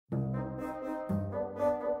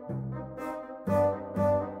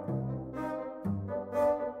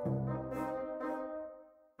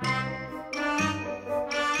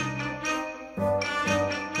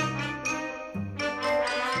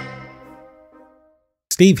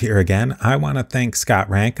Steve here again. I want to thank Scott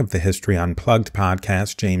Rank of the History Unplugged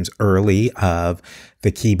podcast, James Early of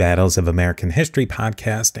the Key Battles of American History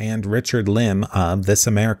podcast, and Richard Lim of This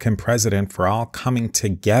American President for all coming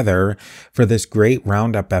together for this great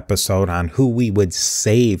roundup episode on who we would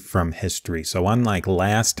save from history. So unlike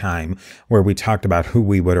last time where we talked about who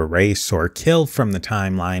we would erase or kill from the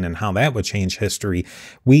timeline and how that would change history,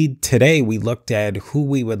 today we looked at who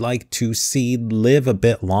we would like to see live a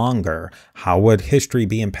bit longer. How would history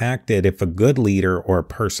be impacted if a good leader or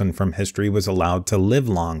person from history was allowed to live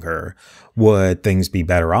longer? Would things be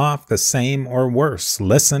better off, the same, or worse?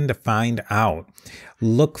 Listen to find out.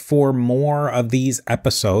 Look for more of these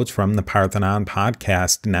episodes from the Parthenon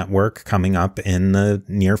Podcast Network coming up in the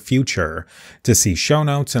near future. To see show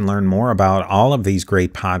notes and learn more about all of these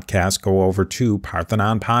great podcasts, go over to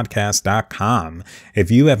parthenonpodcast.com. If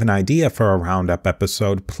you have an idea for a roundup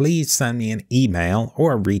episode, please send me an email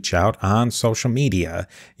or reach out on social media.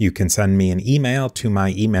 You can send me an email to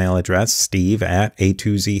my email address,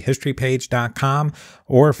 steve@a2zhistorypage.com,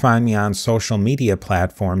 or find me on social media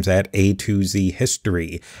platforms at A2Z History.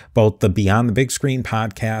 Both the Beyond the Big Screen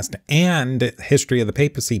podcast and History of the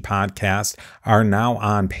Papacy podcast are now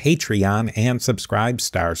on Patreon and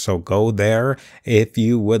Subscribestar, so go there if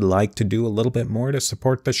you would like to do a little bit more to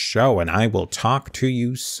support the show, and I will talk to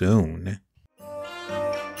you soon.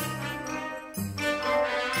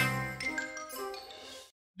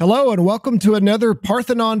 Hello, and welcome to another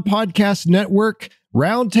Parthenon Podcast Network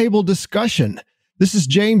Roundtable discussion. This is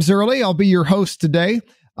James Early. I'll be your host today.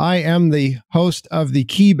 I am the host of the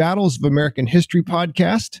Key Battles of American History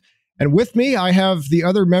podcast. And with me, I have the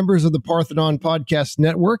other members of the Parthenon Podcast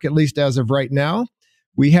Network, at least as of right now.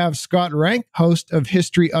 We have Scott Rank, host of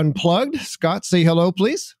History Unplugged. Scott, say hello,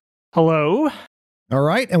 please. Hello. All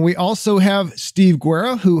right. And we also have Steve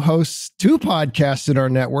Guerra, who hosts two podcasts in our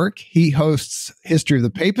network. He hosts History of the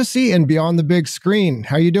Papacy and Beyond the Big Screen.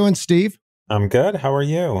 How you doing, Steve? I'm good. How are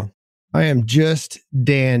you? I am just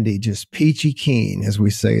dandy, just peachy keen, as we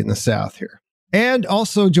say in the South here. And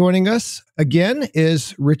also joining us again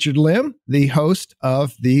is Richard Lim, the host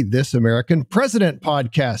of the This American President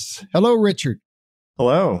podcast. Hello, Richard.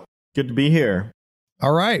 Hello. Good to be here.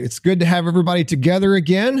 All right. It's good to have everybody together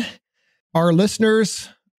again. Our listeners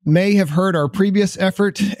may have heard our previous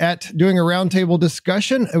effort at doing a roundtable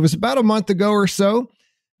discussion. It was about a month ago or so.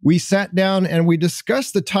 We sat down and we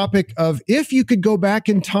discussed the topic of if you could go back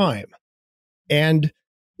in time and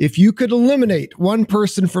if you could eliminate one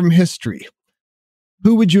person from history,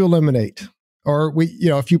 who would you eliminate? Or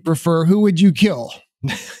if you prefer, who would you kill?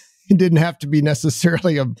 It didn't have to be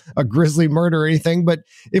necessarily a grisly murder or anything, but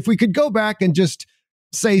if we could go back and just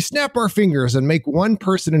say, snap our fingers and make one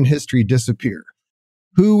person in history disappear,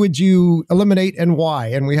 who would you eliminate and why?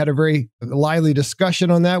 And we had a very lively discussion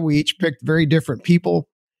on that. We each picked very different people.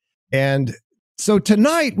 And so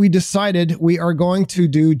tonight we decided we are going to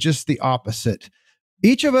do just the opposite.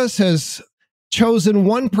 Each of us has chosen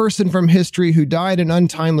one person from history who died an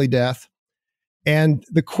untimely death. And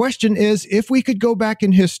the question is, if we could go back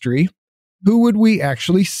in history, who would we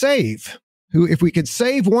actually save? If we could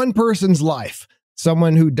save one person's life,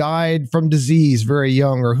 someone who died from disease very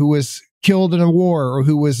young, or who was killed in a war, or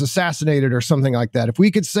who was assassinated or something like that, if we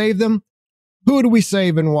could save them, who would we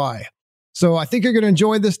save and why? So I think you're going to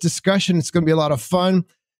enjoy this discussion. It's going to be a lot of fun.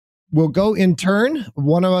 We'll go in turn.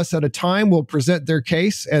 One of us at a time will present their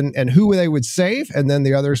case and who they would save, and then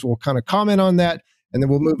the others will kind of comment on that, and then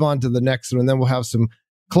we'll move on to the next one, and then we'll have some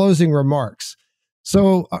closing remarks.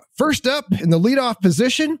 So first up in the leadoff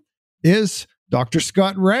position is Dr.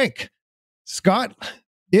 Scott Rank. Scott,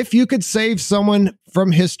 if you could save someone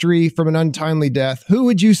from history from an untimely death, who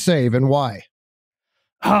would you save and why?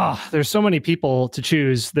 There's so many people to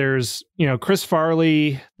choose. There's, Chris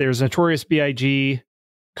Farley, there's Notorious B.I.G.,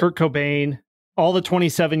 Kurt Cobain, all the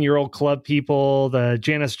 27-year-old club people, the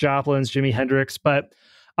Janis Joplins, Jimi Hendrix, but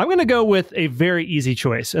I'm going to go with a very easy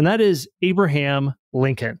choice, and that is Abraham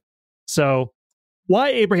Lincoln. So why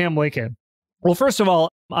Abraham Lincoln? Well, first of all,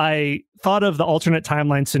 I thought of the alternate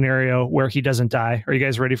timeline scenario where he doesn't die. Are you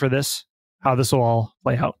guys ready for this? How this will all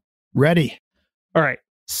play out? Ready. All right.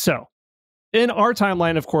 So in our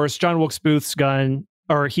timeline, of course, John Wilkes Booth's gun,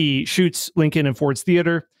 or he shoots Lincoln in Ford's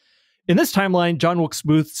Theater. In this timeline, John Wilkes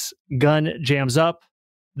Booth's gun jams up.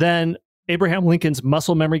 Then Abraham Lincoln's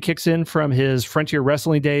muscle memory kicks in from his frontier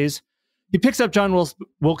wrestling days. He picks up John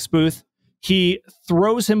Wilkes Booth. He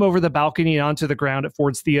throws him over the balcony and onto the ground at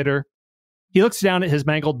Ford's Theater. He looks down at his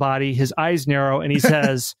mangled body, his eyes narrow, and he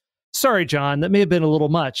says, "Sorry, John, that may have been a little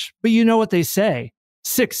much, but you know what they say,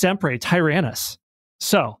 sic semper tyrannis."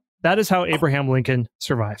 So that is how Abraham Lincoln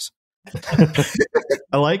survives.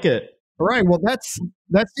 I like it. All right. Well, that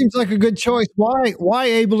seems like a good choice. Why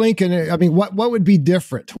Abe Lincoln? I mean, what would be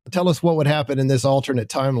different? Tell us what would happen in this alternate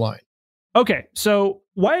timeline. Okay, so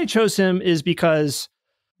why I chose him is because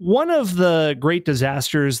one of the great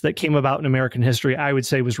disasters that came about in American history, I would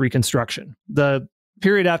say, was Reconstruction. The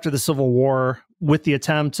period after the Civil War, with the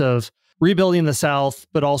attempt of rebuilding the South,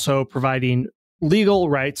 but also providing legal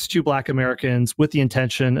rights to Black Americans with the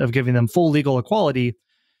intention of giving them full legal equality.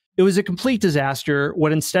 It was a complete disaster.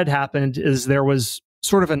 What instead happened is there was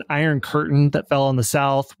sort of an iron curtain that fell on the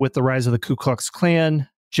South with the rise of the Ku Klux Klan,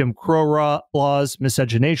 Jim Crow laws,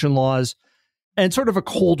 miscegenation laws, and sort of a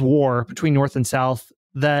Cold War between North and South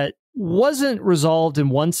that wasn't resolved in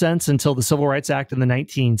one sense until the Civil Rights Act in the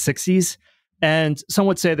 1960s. And some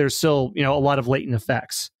would say there's still, a lot of latent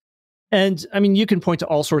effects. And I mean, you can point to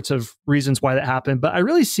all sorts of reasons why that happened, but I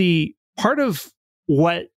really see part of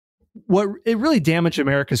what it really damaged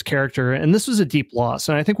America's character. And this was a deep loss.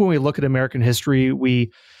 And I think when we look at American history,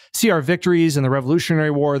 we see our victories in the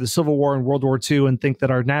Revolutionary War, the Civil War, and World War II, and think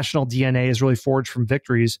that our national DNA is really forged from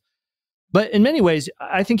victories. But in many ways,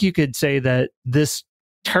 I think you could say that this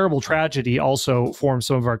terrible tragedy also formed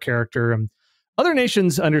some of our character. And other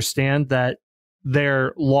nations understand that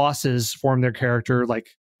their losses form their character,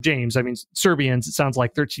 like James. I mean, Serbians, it sounds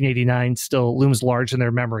like 1389 still looms large in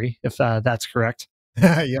their memory, if that's correct.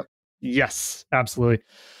 Yep. Yes, absolutely.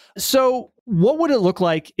 So what would it look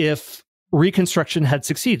like if Reconstruction had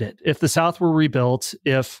succeeded? If the South were rebuilt,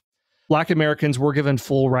 if Black Americans were given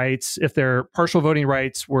full rights, if their partial voting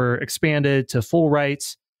rights were expanded to full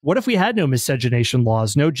rights? What if we had no miscegenation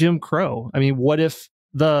laws, no Jim Crow? I mean, what if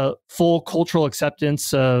the full cultural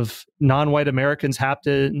acceptance of non-white Americans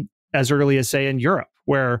happened as early as, say, in Europe,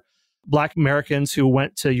 where Black Americans who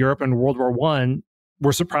went to Europe in World War I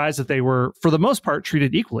were surprised that they were, for the most part,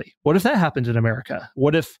 treated equally? What if that happened in America?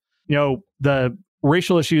 What if, the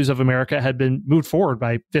racial issues of America had been moved forward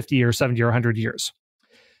by 50 or 70 or 100 years?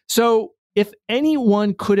 So if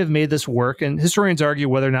anyone could have made this work, and historians argue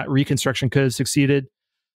whether or not Reconstruction could have succeeded,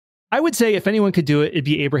 I would say if anyone could do it, it'd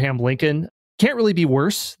be Abraham Lincoln. Can't really be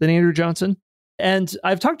worse than Andrew Johnson. And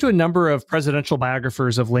I've talked to a number of presidential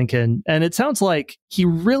biographers of Lincoln, and it sounds like he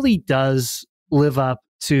really does live up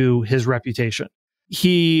to his reputation.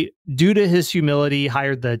 He, due to his humility,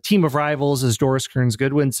 hired the team of rivals, as Doris Kearns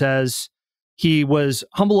Goodwin says. He was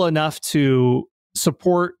humble enough to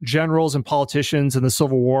support generals and politicians in the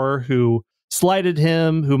Civil War who slighted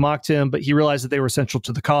him, who mocked him, but he realized that they were essential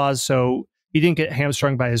to the cause, so he didn't get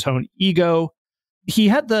hamstrung by his own ego. He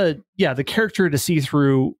had the character to see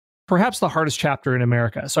through perhaps the hardest chapter in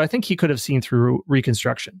America. So I think he could have seen through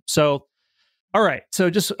Reconstruction. So, all right. So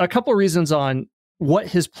just a couple of reasons on what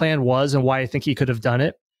his plan was and why I think he could have done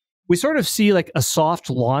it. We sort of see like a soft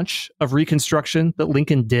launch of Reconstruction that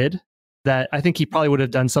Lincoln did, that I think he probably would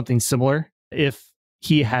have done something similar if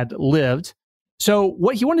he had lived. So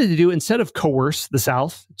what he wanted to do, instead of coerce the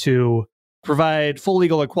South to provide full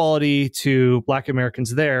legal equality to Black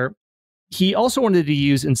Americans there, he also wanted to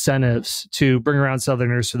use incentives to bring around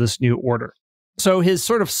Southerners to this new order. So his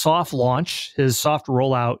sort of soft launch, his soft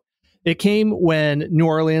rollout, it came when New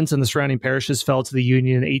Orleans and the surrounding parishes fell to the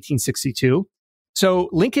Union in 1862. So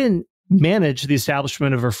Lincoln managed the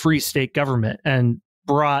establishment of a free state government and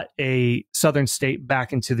brought a Southern state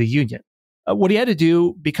back into the Union. What he had to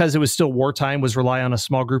do, because it was still wartime, was rely on a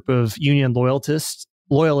small group of Union loyalists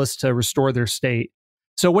to restore their state.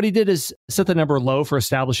 So what he did is set the number low for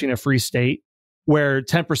establishing a free state, where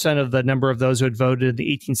 10% of the number of those who had voted in the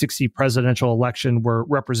 1860 presidential election were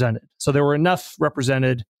represented. So there were enough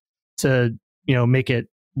represented to, make it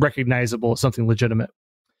recognizable as something legitimate.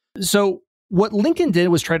 So what Lincoln did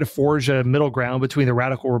was try to forge a middle ground between the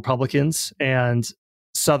radical Republicans and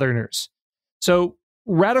Southerners. So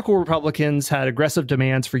radical Republicans had aggressive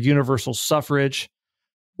demands for universal suffrage.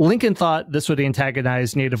 Lincoln thought this would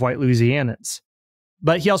antagonize native white Louisianans.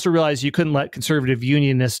 But he also realized you couldn't let conservative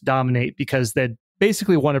Unionists dominate because they'd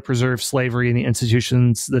basically want to preserve slavery and the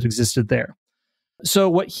institutions that existed there. So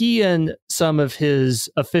what he and some of his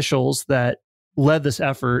officials that led this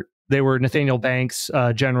effort, they were Nathaniel Banks,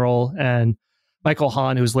 general, and Michael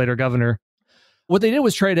Hahn, who was later governor. What they did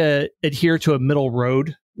was try to adhere to a middle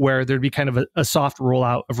road where there'd be kind of a soft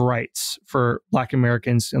rollout of rights for Black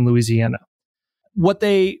Americans in Louisiana. What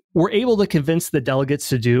they were able to convince the delegates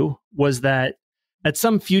to do was that at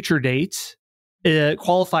some future date,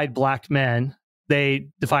 qualified Black men, they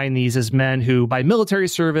define these as men who, by military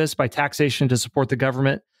service, by taxation to support the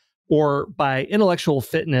government, or by intellectual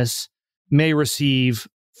fitness, may receive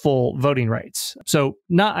full voting rights. So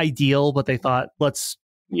not ideal, but they thought, let's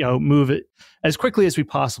move it as quickly as we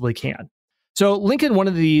possibly can. So Lincoln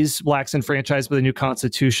wanted these Blacks enfranchised by the new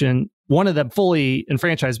Constitution. wanted them fully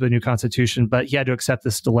enfranchised by the new Constitution, but he had to accept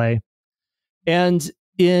this delay. And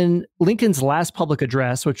in Lincoln's last public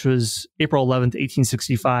address, which was April 11th,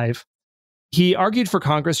 1865, he argued for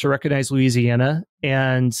Congress to recognize Louisiana,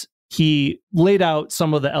 and he laid out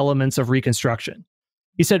some of the elements of Reconstruction.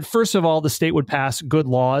 He said, first of all, the state would pass good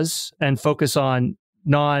laws and focus on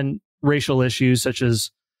non-racial issues such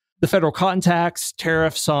as the federal cotton tax,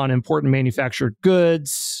 tariffs on important manufactured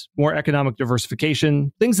goods, more economic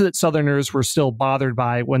diversification, things that Southerners were still bothered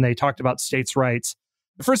by when they talked about states' rights.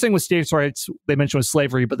 The first thing with states' rights they mentioned was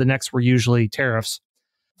slavery, but the next were usually tariffs.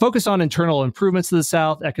 Focus on internal improvements to the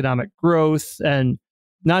South, economic growth, and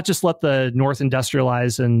not just let the North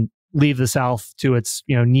industrialize and leave the South to its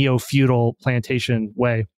neo-feudal plantation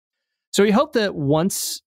way. So he hoped that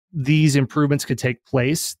once these improvements could take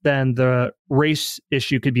place, then the race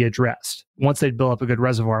issue could be addressed once they'd built up a good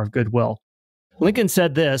reservoir of goodwill. Lincoln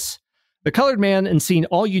said this: "The colored man, in seeing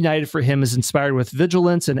all united for him, is inspired with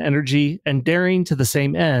vigilance and energy and daring to the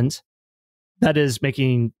same end," that is,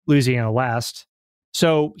 making Louisiana last.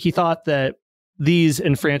 So he thought that these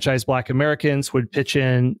enfranchised Black Americans would pitch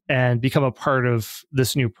in and become a part of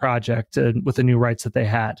this new project with the new rights that they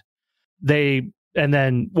had. And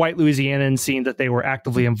then white Louisianans, seeing that they were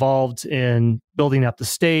actively involved in building up the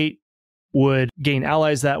state, would gain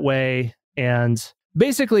allies that way. And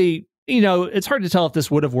basically, it's hard to tell if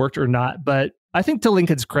this would have worked or not, but I think to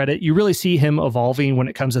Lincoln's credit, you really see him evolving when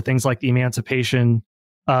it comes to things like the emancipation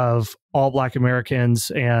of all Black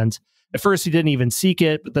Americans. And at first, he didn't even seek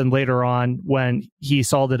it, but then later on, when he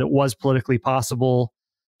saw that it was politically possible,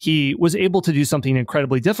 he was able to do something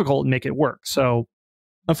incredibly difficult and make it work. So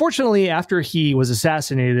unfortunately, after he was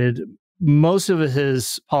assassinated, most of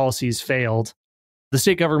his policies failed. The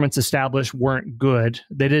state governments established weren't good.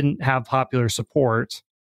 They didn't have popular support.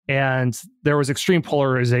 And there was extreme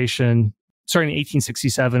polarization starting in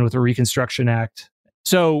 1867 with the Reconstruction Act.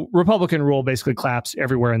 So Republican rule basically collapsed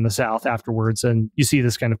everywhere in the South afterwards. And you see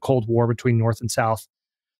this kind of Cold War between North and South.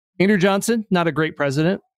 Andrew Johnson, not a great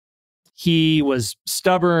president. He was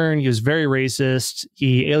stubborn. He was very racist.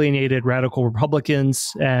 He alienated radical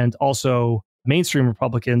Republicans and also mainstream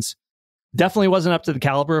Republicans. Definitely wasn't up to the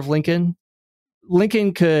caliber of Lincoln.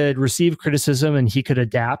 Lincoln could receive criticism and he could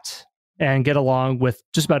adapt and get along with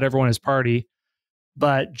just about everyone in his party,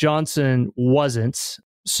 but Johnson wasn't.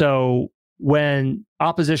 So when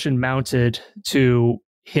opposition mounted to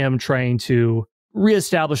him trying to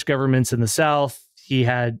reestablish governments in the South, he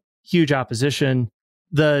had huge opposition.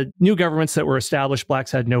 The new governments that were established,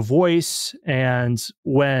 Blacks had no voice. And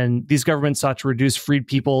when these governments sought to reduce freed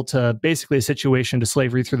people to basically a situation to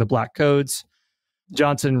slavery through the Black codes,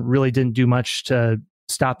 Johnson really didn't do much to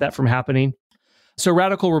stop that from happening. So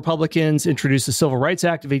radical Republicans introduced the Civil Rights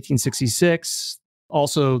Act of 1866,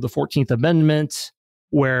 also the 14th Amendment,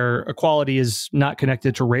 where equality is not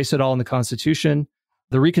connected to race at all in the Constitution.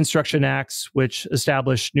 The Reconstruction Acts, which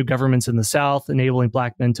established new governments in the South, enabling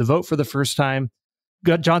Black men to vote for the first time.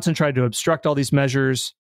 Johnson tried to obstruct all these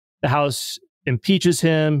measures. The House impeaches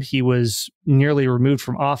him. He was nearly removed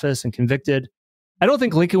from office and convicted. I don't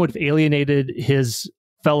think Lincoln would have alienated his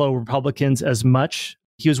fellow Republicans as much.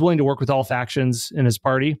 He was willing to work with all factions in his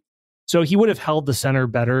party. So he would have held the center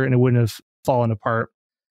better and it wouldn't have fallen apart.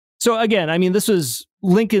 So again, I mean, this was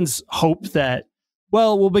Lincoln's hope that,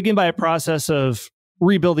 well, we'll begin by a process of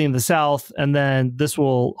rebuilding the South, and then this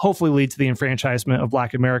will hopefully lead to the enfranchisement of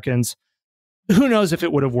Black Americans. Who knows if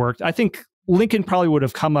it would have worked? I think Lincoln probably would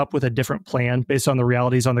have come up with a different plan based on the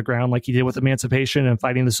realities on the ground, like he did with emancipation and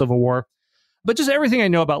fighting the Civil War. But just everything I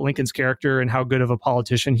know about Lincoln's character and how good of a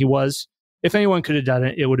politician he was, if anyone could have done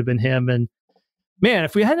it, it would have been him. And man,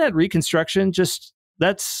 if we hadn't had Reconstruction,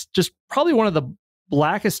 that's just probably one of the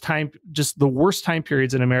blackest time, just the worst time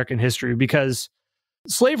periods in American history, because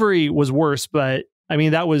slavery was worse, but I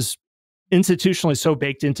mean, that was institutionally so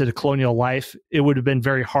baked into the colonial life, it would have been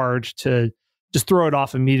very hard to just throw it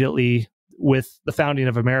off immediately with the founding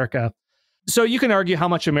of America. So you can argue how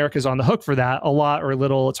much America is on the hook for that, a lot or a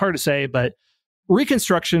little. It's hard to say, but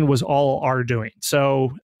Reconstruction was all our doing.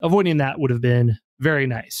 So avoiding that would have been very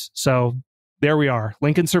nice. So there we are.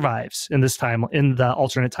 Lincoln survives in this time, in the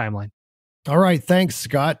alternate timeline. All right. Thanks,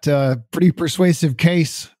 Scott. Pretty persuasive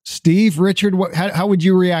case. Steve, Richard, how would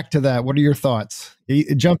you react to that? What are your thoughts?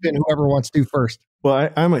 Jump in, whoever wants to first. Well,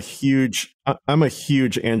 I'm a huge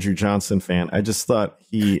Andrew Johnson fan. I just thought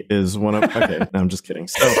he is one of. Okay, no, I'm just kidding.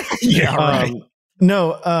 So yeah,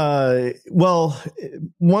 right. Well,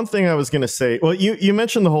 one thing I was going to say. Well, you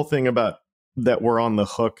mentioned the whole thing about that we're on the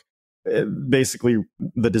hook. Basically,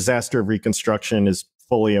 the disaster of Reconstruction is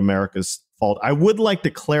fully America's fault. I would like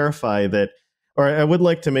to clarify that or I would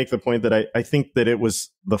like to make the point that I think that it was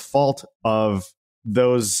the fault of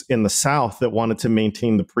those in the South that wanted to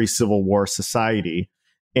maintain the pre-Civil War society.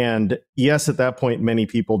 And yes, at that point, many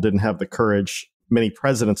people didn't have the courage, many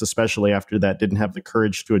presidents, especially after that, didn't have the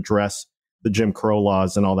courage to address the Jim Crow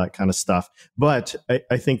laws and all that kind of stuff. But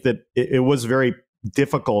I think that it was very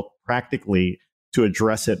difficult practically to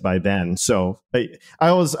address it by then. So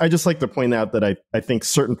I just like to point out that I think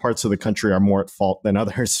certain parts of the country are more at fault than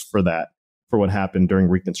others for that, for what happened during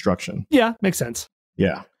Reconstruction. Yeah, makes sense.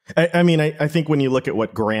 Yeah. I mean, I think when you look at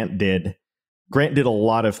what Grant did a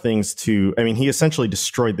lot of things he essentially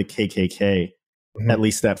destroyed the KKK, at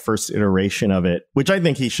least that first iteration of it, which I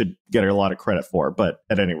think he should get a lot of credit for. But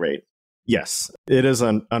at any rate, yes, it is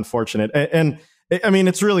unfortunate. And I mean,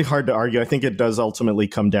 it's really hard to argue. I think it does ultimately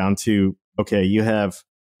come down to, okay, you have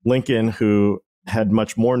Lincoln, who had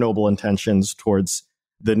much more noble intentions towards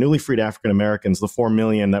the newly freed African Americans, the 4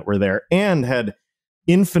 million that were there, and had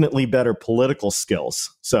infinitely better political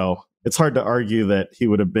skills. So it's hard to argue that he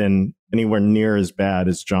would have been anywhere near as bad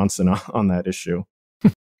as Johnson on that issue.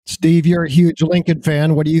 Steve, you're a huge Lincoln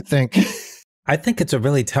fan. What do you think? I think it's a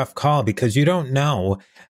really tough call because you don't know.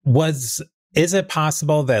 Is it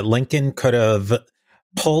possible that Lincoln could have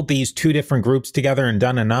pulled these two different groups together and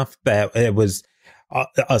done enough that it was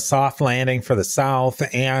a soft landing for the South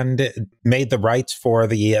and made the rights for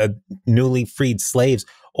the newly freed slaves?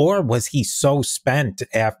 Or was he so spent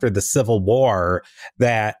after the Civil War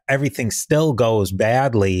that everything still goes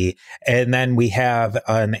badly? And then we have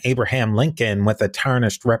an Abraham Lincoln with a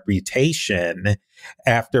tarnished reputation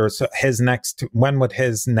after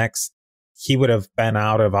he would have been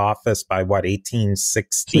out of office by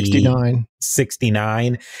 1869.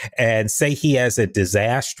 69. And say he has a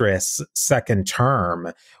disastrous second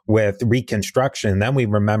term with Reconstruction. Then we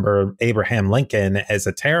remember Abraham Lincoln as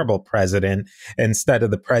a terrible president instead of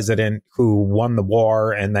the president who won the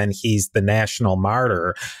war and then he's the national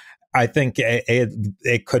martyr. I think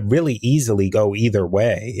it could really easily go either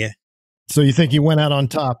way. So you think he went out on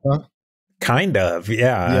top, huh? Kind of,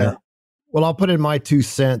 yeah. Well, I'll put in my 2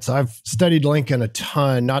 cents. I've studied Lincoln a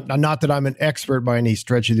ton. Not that I'm an expert by any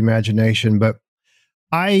stretch of the imagination, but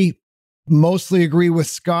I mostly agree with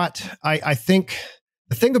Scott. I think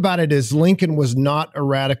the thing about it is Lincoln was not a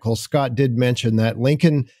radical. Scott did mention that.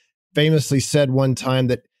 Lincoln famously said one time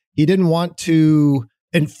that he didn't want to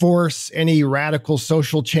enforce any radical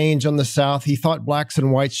social change on the South. He thought blacks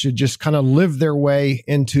and whites should just kind of live their way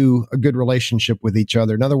into a good relationship with each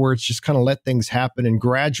other. In other words, just kind of let things happen and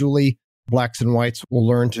gradually blacks and whites will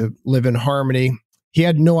learn to live in harmony. He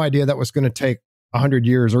had no idea that was going to take 100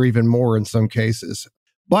 years or even more in some cases.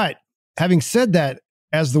 But having said that,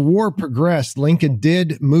 as the war progressed, Lincoln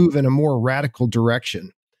did move in a more radical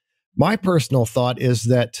direction. My personal thought is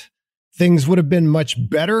that things would have been much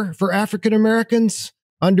better for African Americans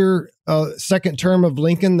under a second term of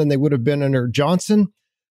Lincoln than they would have been under Johnson.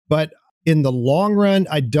 But in the long run,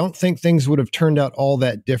 I don't think things would have turned out all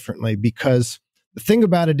that differently, because the thing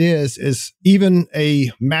about it is even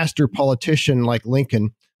a master politician like Lincoln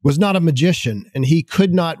was not a magician, and he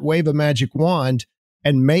could not wave a magic wand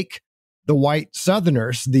and make the white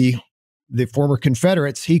Southerners, the former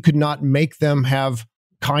Confederates, he could not make them have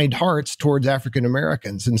kind hearts towards African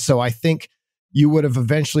Americans. And so I think you would have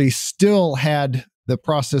eventually still had the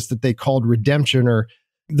process that they called redemption, or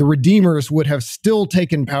the Redeemers would have still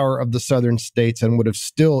taken power of the Southern states and would have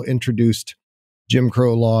still introduced Jim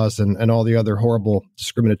Crow laws and all the other horrible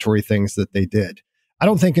discriminatory things that they did. I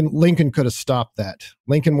don't think Lincoln could have stopped that.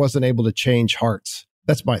 Lincoln wasn't able to change hearts.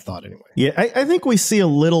 That's my thought anyway. Yeah, I think we see a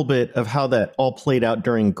little bit of how that all played out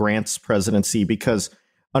during Grant's presidency, because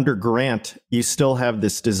under Grant, you still have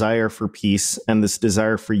this desire for peace and this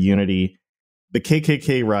desire for unity. The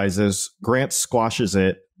KKK rises, Grant squashes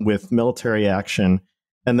it with military action.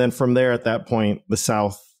 And then from there, at that point, the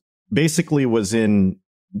South basically was in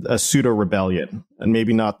a pseudo rebellion, and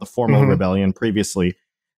maybe not the formal rebellion previously,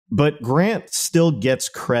 but Grant still gets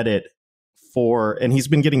credit for, and he's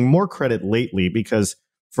been getting more credit lately, because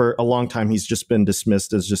for a long time, he's just been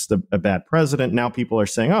dismissed as just a bad president. Now people are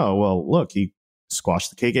saying, oh, well, look, he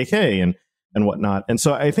squashed the KKK and whatnot. And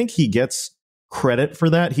so I think he gets credit for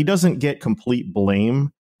that. He doesn't get complete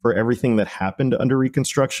blame for everything that happened under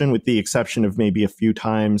Reconstruction, with the exception of maybe a few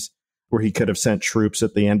times where he could have sent troops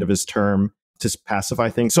at the end of his term to pacify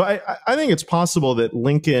things. So I think it's possible that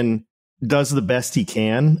Lincoln does the best he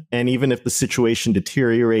can. And even if the situation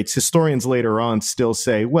deteriorates, historians later on still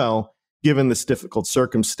say, well, given this difficult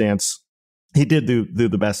circumstance, he did do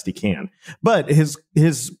the best he can. But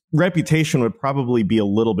his reputation would probably be a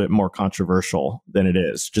little bit more controversial than it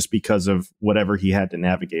is, just because of whatever he had to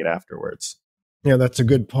navigate afterwards. Yeah, that's a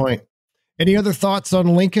good point. Any other thoughts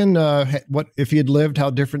on Lincoln? What if he had lived, how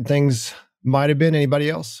different things might have been? Anybody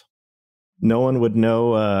else? No one would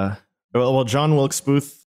know. Well, John Wilkes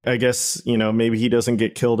Booth, I guess, maybe he doesn't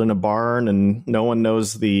get killed in a barn, and no one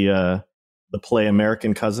knows the play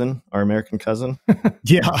American Cousin, Our American Cousin.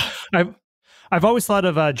 Yeah. I've always thought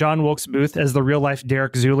of John Wilkes Booth as the real life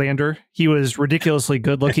Derek Zoolander. He was ridiculously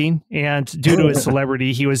good looking, and due to his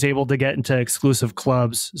celebrity, he was able to get into exclusive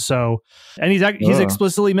clubs. And he's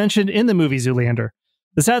explicitly mentioned in the movie Zoolander.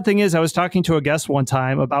 The sad thing is, I was talking to a guest one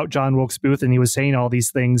time about John Wilkes Booth, and he was saying all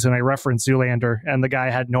these things, and I referenced Zoolander, and the guy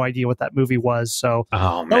had no idea what that movie was. So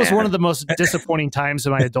that was one of the most disappointing times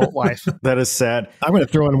in my adult life. That is sad. I'm going to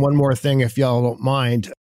throw in one more thing, if y'all don't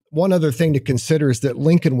mind. One other thing to consider is that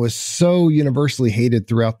Lincoln was so universally hated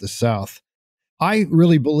throughout the South. I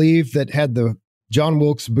really believe that had the John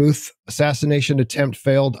Wilkes Booth assassination attempt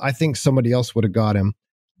failed, I think somebody else would have got him.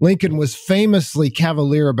 Lincoln was famously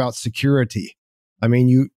cavalier about security. I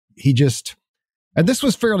mean, and this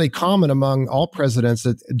was fairly common among all presidents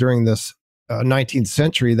during this 19th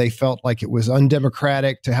century. They felt like it was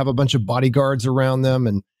undemocratic to have a bunch of bodyguards around them,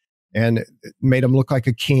 and it made them look like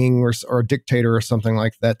a king or a dictator or something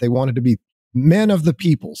like that. They wanted to be men of the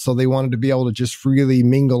people, so they wanted to be able to just freely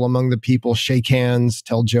mingle among the people, shake hands,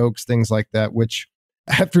 tell jokes, things like that, which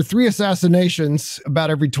after 3 assassinations, about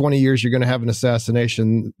every 20 years, you're going to have an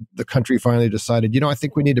assassination. The country finally decided, I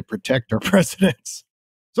think we need to protect our presidents.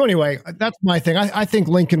 So anyway, that's my thing. I think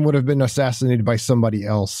Lincoln would have been assassinated by somebody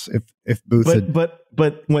else if Booth had.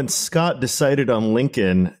 But when Scott decided on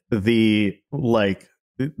Lincoln, it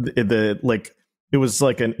was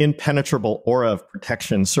like an impenetrable aura of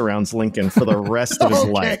protection surrounds Lincoln for the rest of his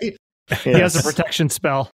life. Yes. He has a protection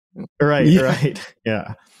spell. Right.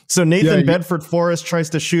 Yeah. So Nathan Bedford Forrest tries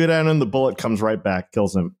to shoot at him, the bullet comes right back,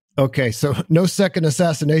 kills him. Okay, so no second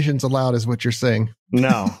assassinations allowed is what you're saying.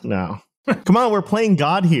 No. Come on, we're playing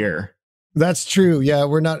God here. That's true. Yeah,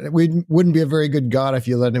 we wouldn't be a very good God if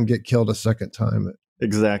you let him get killed a second time.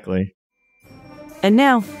 Exactly. And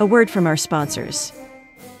now, a word from our sponsors.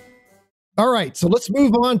 All right, so let's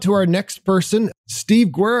move on to our next person.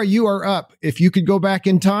 Steve Guerra, you are up. If you could go back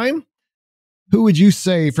in time, who would you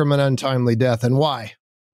save from an untimely death and why?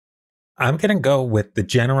 I'm going to go with the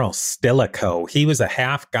General Stilicho. He was a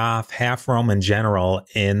half Goth, half Roman general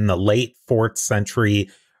in the late 4th century,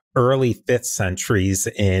 early 5th centuries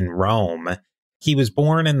in Rome. He was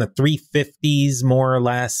born in the 350s, more or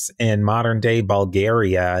less, in modern-day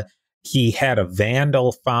Bulgaria. He had a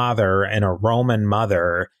Vandal father and a Roman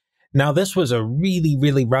mother. Now, this was a really,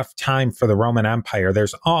 really rough time for the Roman Empire.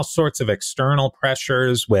 There's all sorts of external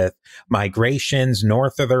pressures with migrations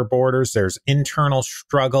north of their borders. There's internal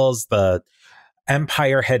struggles. The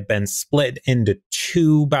empire had been split into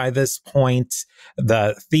 2 by this point.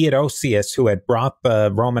 The Theodosius, who had brought the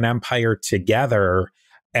Roman Empire together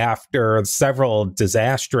after several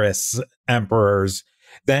disastrous emperors,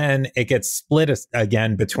 then it gets split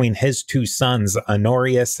again between his 2 sons,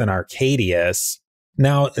 Honorius and Arcadius.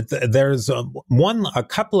 Now, there's a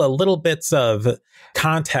couple of little bits of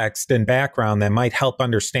context and background that might help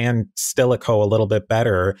understand Stilicho a little bit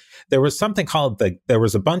better. There was something there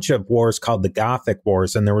was a bunch of wars called the Gothic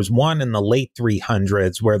Wars, and there was one in the late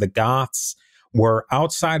 300s where the Goths were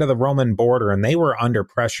outside of the Roman border, and they were under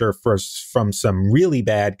pressure from some really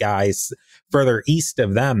bad guys further east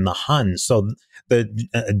of them, the Huns. So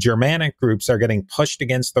the Germanic groups are getting pushed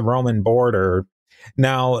against the Roman border.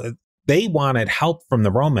 Now, they wanted help from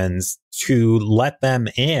the Romans to let them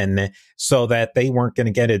in so that they weren't going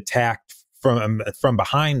to get attacked from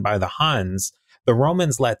behind by the Huns. The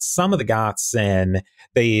Romans let some of the Goths in.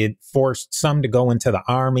 They forced some to go into the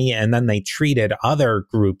army, and then they treated other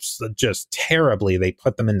groups just terribly. They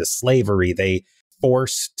put them into slavery. They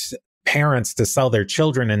forced parents to sell their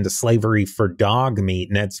children into slavery for dog meat.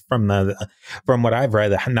 And it's from what I've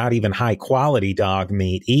read, not even high quality dog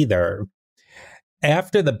meat either.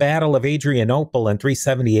 After the Battle of Adrianople in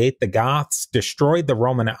 378, the Goths destroyed the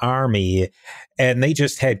Roman army, and they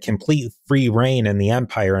just had complete free reign in the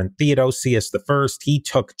empire. And Theodosius I, he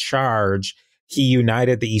took charge. He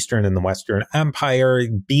united the Eastern and the Western Empire,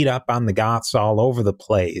 beat up on the Goths all over the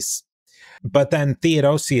place. But then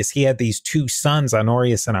Theodosius, he had these 2 sons,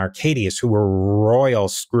 Honorius and Arcadius, who were royal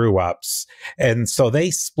screw-ups. And so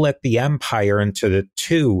they split the empire into the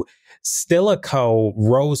 2. Stilicho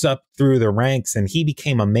rose up through the ranks, and he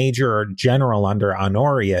became a major general under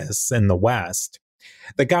Honorius in the west.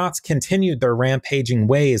 The Goths continued their rampaging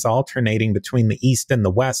ways, alternating between the east and the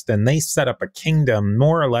west, and they set up a kingdom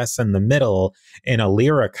more or less in the middle in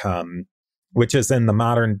Illyricum, which is in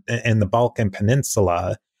the Balkan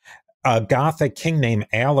Peninsula. a Gothic king named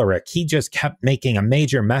Alaric. He just kept making a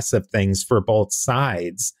major mess of things for both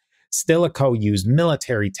sides. Stilicho used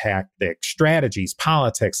military tactics, strategies,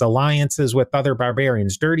 politics, alliances with other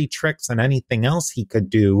barbarians, dirty tricks, and anything else he could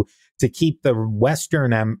do to keep the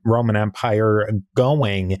Western Roman Empire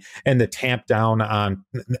going and to tamp down on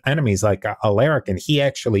enemies like Alaric. And he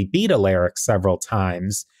actually beat Alaric several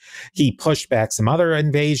times. He pushed back some other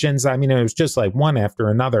invasions. I mean, it was just like one after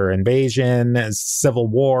another invasion, civil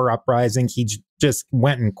war, uprising. He just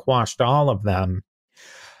went and quashed all of them.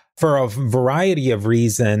 For a variety of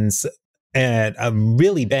reasons, and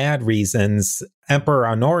really bad reasons, Emperor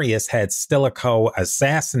Honorius had Stilicho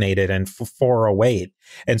assassinated in 408.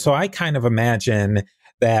 And so I kind of imagine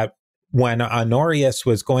that when Honorius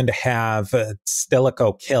was going to have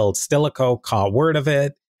Stilicho killed, Stilicho caught word of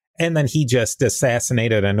it, and then he just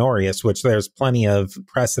assassinated Honorius, which there's plenty of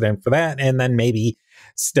precedent for that. And then maybe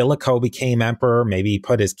Stilicho became emperor, maybe he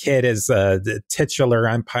put his kid as the titular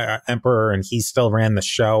emperor, and he still ran the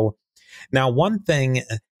show. Now, one thing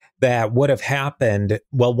that would have happened,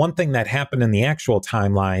 well, one thing that happened in the actual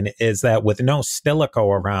timeline is that with no Stilicho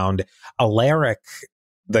around, Alaric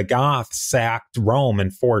the Goth sacked Rome in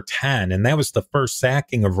 410, and that was the first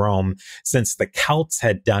sacking of Rome since the Celts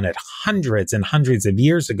had done it hundreds and hundreds of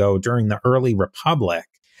years ago during the early Republic.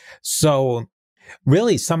 So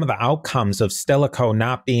really, some of the outcomes of Stilicho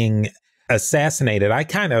not being assassinated, I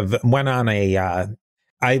kind of went on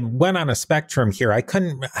a spectrum here.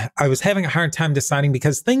 I was having a hard time deciding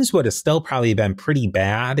because things would have still probably been pretty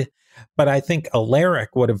bad, but I think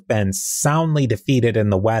Alaric would have been soundly defeated in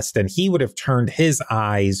the West, and he would have turned his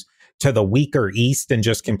eyes to the weaker East and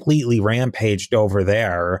just completely rampaged over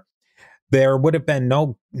there. There would have been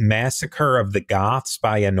no massacre of the Goths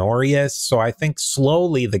by Honorius, so I think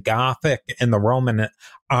slowly the Gothic and the Roman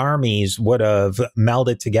armies would have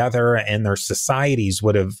melded together and their societies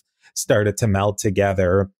would have started to meld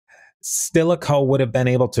together. Stilicho would have been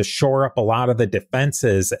able to shore up a lot of the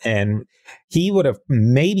defenses, and he would have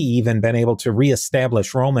maybe even been able to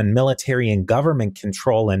reestablish Roman military and government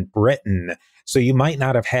control in Britain. So you might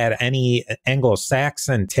not have had any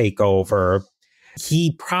Anglo-Saxon takeover.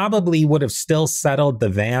 He probably would have still settled the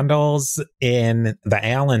Vandals in the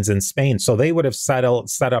Alans in Spain. So they would have set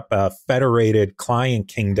up a federated client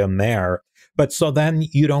kingdom there. But so then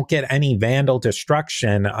you don't get any Vandal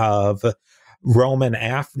destruction of Roman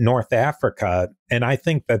North Africa. And I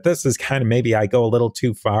think that this is kind of, maybe I go a little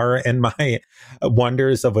too far in my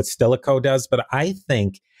wonders of what Stilicho does, but I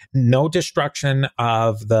think no destruction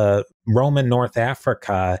of the Roman North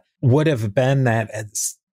Africa would have been that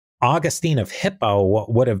Augustine of Hippo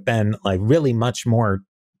would have been like really much more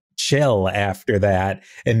chill after that.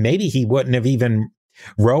 And maybe he wouldn't have even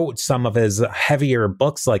wrote some of his heavier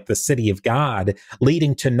books like The City of God,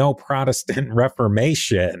 leading to no Protestant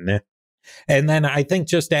Reformation. And then I think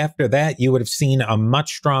just after that, you would have seen a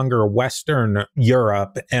much stronger Western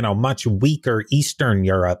Europe and a much weaker Eastern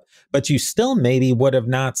Europe, but you still maybe would have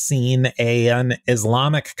not seen an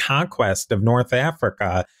Islamic conquest of North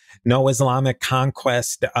Africa, no Islamic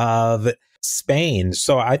conquest of Spain.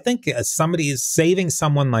 So I think saving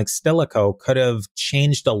someone like Stilicho could have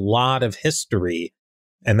changed a lot of history.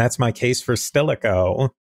 And that's my case for Stilicho.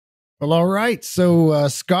 Well, all right. So,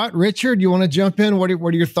 Scott, Richard, you want to jump in? What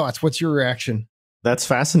are your thoughts? What's your reaction? That's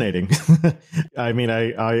fascinating. I mean,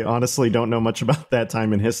 I honestly don't know much about that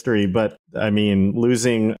time in history, but I mean,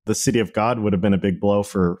 losing the City of God would have been a big blow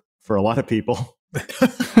for a lot of people.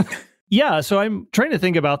 Yeah, so I'm trying to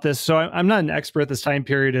think about this. So I'm not an expert at this time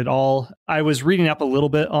period at all. I was reading up a little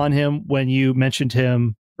bit on him when you mentioned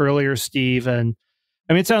him earlier, Steve. And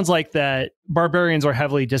I mean, it sounds like that barbarians are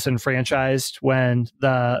heavily disenfranchised when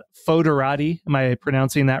the foederati, am I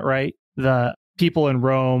pronouncing that right? The people in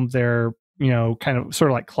Rome, they're, kind of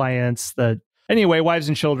sort of like clients that, anyway, wives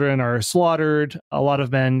and children are slaughtered. A lot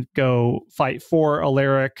of men go fight for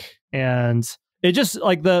Alaric, and it just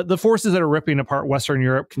like the forces that are ripping apart Western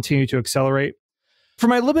Europe continue to accelerate. From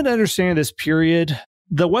my limited understanding of this period,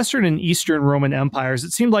 the Western and Eastern Roman empires,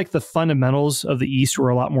 it seemed like the fundamentals of the East were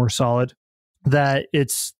a lot more solid, that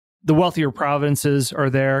it's the wealthier provinces are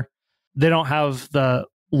there. They don't have the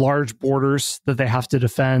large borders that they have to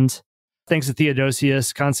defend. Thanks to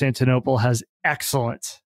Theodosius, Constantinople has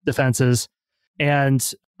excellent defenses.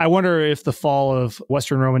 And I wonder if the fall of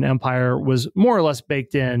Western Roman Empire was more or less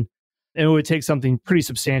baked in, and it would take something pretty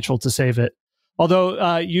substantial to save it.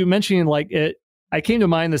 Although you mentioning like it, I came to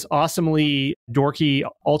mind this awesomely dorky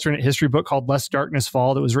alternate history book called Lest Darkness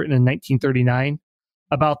Fall that was written in 1939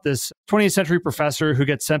 about this 20th century professor who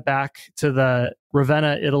gets sent back to the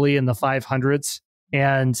Ravenna, Italy in the 500s.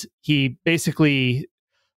 And he basically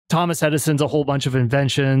Thomas Edison's a whole bunch of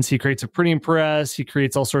inventions. He creates a printing press. He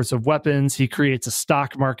creates all sorts of weapons. He creates a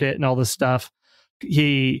stock market and all this stuff.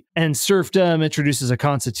 He ends serfdom, introduces a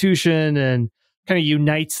constitution, and kind of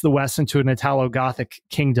unites the West into an Italo-Gothic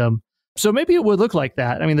kingdom. So maybe it would look like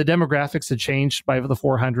that. I mean, the demographics had changed by the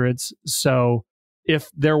 400s. So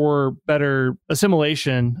if there were better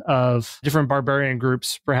assimilation of different barbarian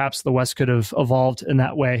groups, perhaps the West could have evolved in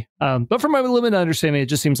that way. But from my limited understanding, it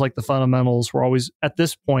just seems like the fundamentals were always, at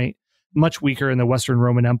this point, much weaker in the Western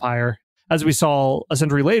Roman Empire. As we saw a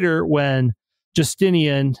century later when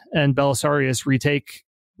Justinian and Belisarius retake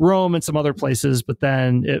Rome and some other places, but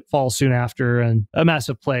then it falls soon after, and a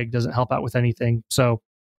massive plague doesn't help out with anything. So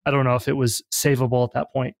I don't know if it was savable at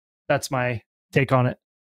that point. That's my take on it.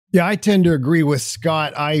 Yeah, I tend to agree with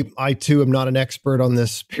Scott. I too am not an expert on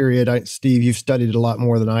this period. Steve, you've studied it a lot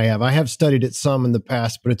more than I have. I have studied it some in the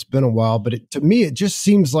past, but it's been a while. But to me, it just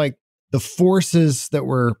seems like the forces that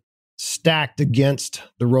were stacked against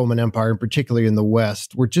the Roman Empire, and particularly in the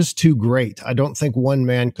West, were just too great. I don't think one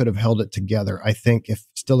man could have held it together. I think if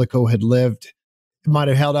Stilicho had lived, it might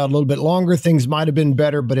have held out a little bit longer. Things might have been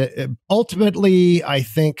better, but ultimately, I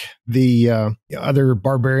think the other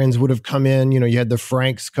barbarians would have come in. You had the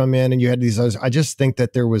Franks come in, and you had these others. I just think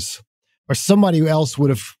that there was, or somebody else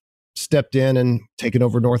would have stepped in and taken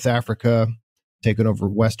over North Africa, taken over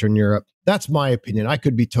Western Europe. That's my opinion. I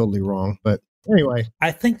could be totally wrong, but anyway.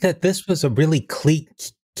 I think that this was a really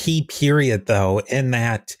key period, though, in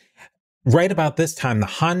that right about this time, the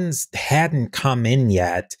Huns hadn't come in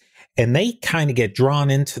yet. And they kind of get drawn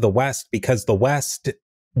into the West because the West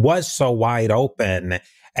was so wide open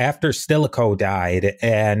after Stilicho died.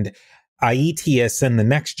 And Aetius in the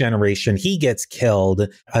next generation, he gets killed,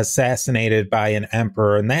 assassinated by an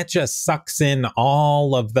emperor. And that just sucks in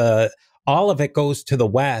all of it goes to the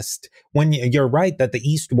West. When you're right that the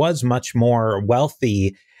East was much more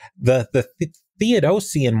wealthy. The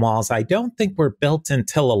Theodosian walls, I don't think were built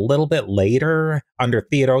until a little bit later under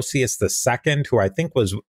Theodosius II, who I think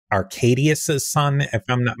was Arcadius's son, if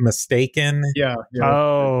I'm not mistaken. Yeah.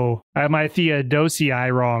 Oh, I have my Theodosii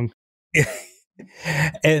wrong.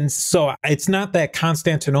 And so it's not that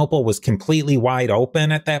Constantinople was completely wide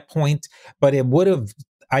open at that point, but it would have,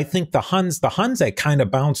 I think the Huns had kind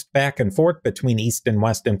of bounced back and forth between East and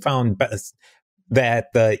West and found that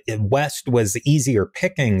the West was easier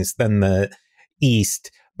pickings than the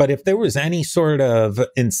East. But if there was any sort of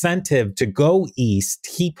incentive to go east,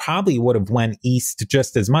 he probably would have went east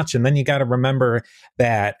just as much. And then you got to remember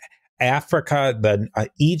that Africa,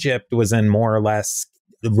 Egypt was in more or less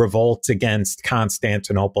revolt against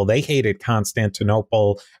Constantinople. They hated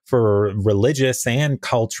Constantinople for religious and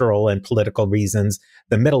cultural and political reasons.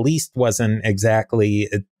 The Middle East wasn't exactly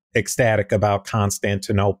ecstatic about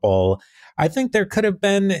Constantinople. I think there could have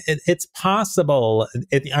been, it's possible.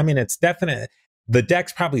 It's definite. The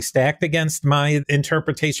deck's probably stacked against my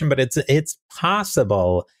interpretation, but it's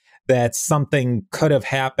possible that something could have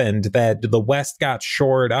happened, that the West got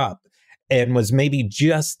shored up and was maybe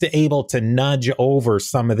just able to nudge over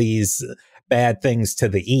some of these bad things to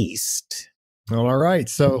the East. All right.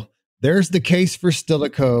 So there's the case for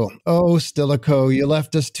Stilicho. Oh, Stilicho, you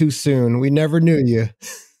left us too soon. We never knew you.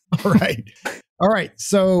 All right. All right.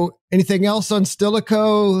 So anything else on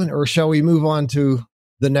Stilicho, or shall we move on to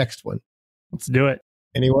the next one? Let's do it.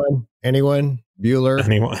 Anyone? Bueller?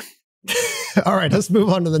 Anyone? All right, let's move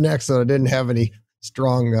on to the next one. I didn't have any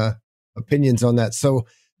strong opinions on that. So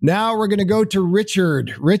now we're going to go to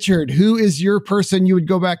Richard. Richard, who is your person you would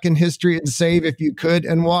go back in history and save if you could,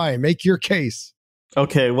 and why? Make your case.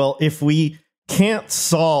 Okay, well, if we can't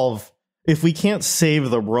save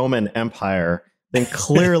the Roman Empire, then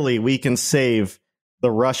clearly we can save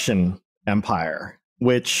the Russian Empire,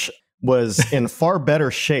 which was in far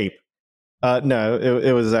better shape. No,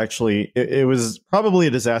 it was actually, it was probably a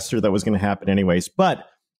disaster that was going to happen anyways. But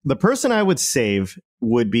the person I would save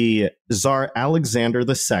would be Tsar Alexander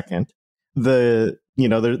II. There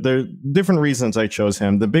are different reasons I chose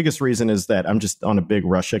him. The biggest reason is that I'm just on a big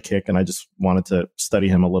Russia kick and I just wanted to study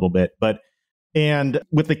him a little bit. And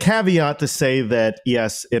with the caveat to say that,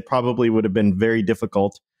 yes, it probably would have been very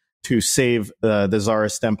difficult to save the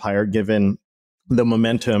Tsarist Empire given the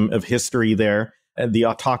momentum of history there, and the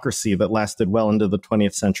autocracy that lasted well into the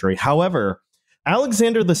 20th century. However,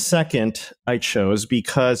 Alexander II I chose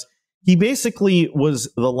because he basically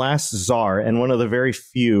was the last czar and one of the very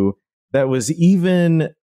few that was even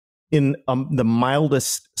in the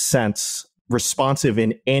mildest sense responsive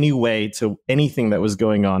in any way to anything that was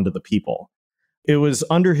going on to the people. It was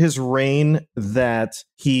under his reign that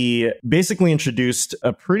he basically introduced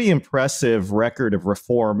a pretty impressive record of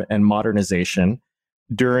reform and modernization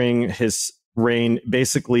during his reign,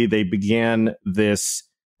 basically they began this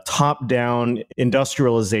top-down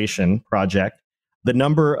industrialization project. The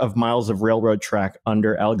number of miles of railroad track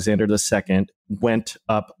under Alexander II went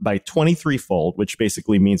up by 23-fold, which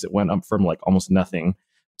basically means it went up from like almost nothing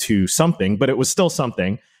to something, but it was still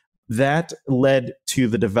something. That led to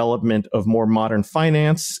the development of more modern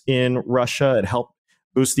finance in Russia. It helped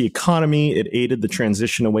boost the economy. It aided the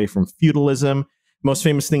transition away from feudalism. Most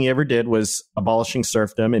famous thing he ever did was abolishing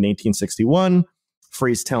serfdom in 1861,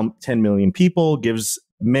 frees 10 million people, gives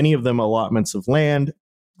many of them allotments of land,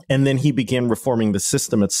 and then he began reforming the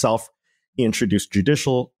system itself. He introduced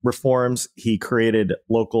judicial reforms. He created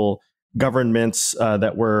local governments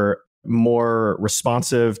that were more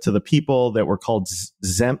responsive to the people, that were called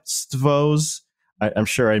zemstvos. I'm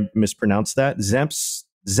sure I mispronounced that.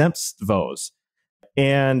 Zemstvos.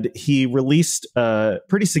 And he released a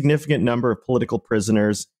pretty significant number of political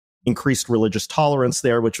prisoners, increased religious tolerance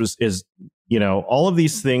there, which is all of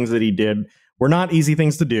these things that he did were not easy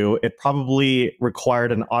things to do. It probably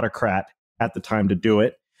required an autocrat at the time to do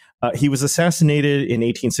it. He was assassinated in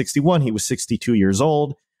 1861. He was 62 years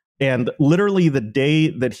old. And literally the day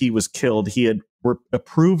that he was killed, he had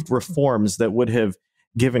approved reforms that would have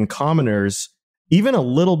given commoners even a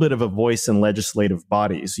little bit of a voice in legislative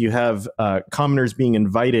bodies. You have commoners being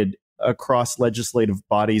invited across legislative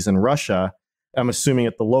bodies in Russia, I'm assuming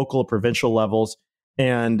at the local, provincial levels,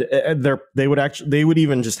 and they would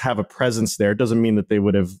even just have a presence there. It doesn't mean that they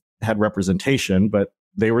would have had representation, but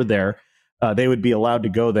they were there. They would be allowed to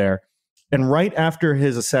go there. And right after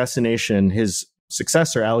his assassination, his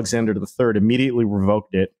successor, Alexander III, immediately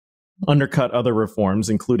revoked it, undercut other reforms,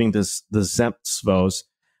 including the Zemstvos,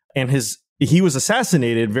 and he was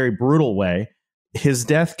assassinated in a very brutal way. His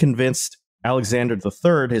death convinced Alexander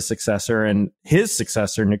III, his successor, and his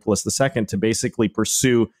successor, Nicholas II, to basically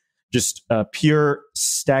pursue just pure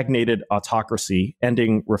stagnated autocracy,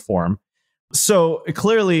 ending reform. So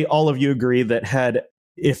clearly, all of you agree that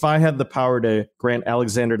if I had the power to grant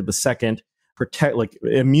Alexander II protect like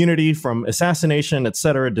immunity from assassination,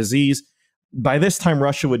 etc., disease, by this time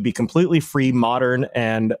Russia would be completely free, modern,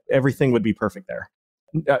 and everything would be perfect there.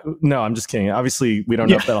 No, I'm just kidding. Obviously, we don't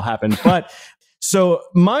know if that'll happen. But so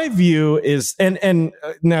my view is, and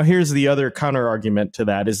now here's the other counter argument to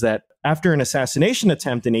that, is that after an assassination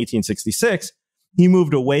attempt in 1866, he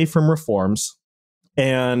moved away from reforms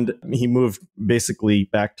and he moved basically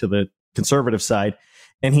back to the conservative side.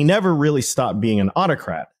 And he never really stopped being an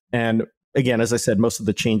autocrat. And again, as I said, most of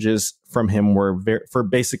the changes from him were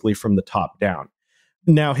basically from the top down.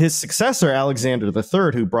 Now, his successor, Alexander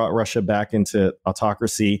III, who brought Russia back into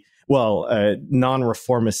autocracy,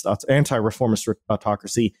 non-reformist, anti-reformist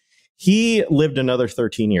autocracy, he lived another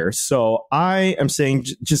 13 years. So I am saying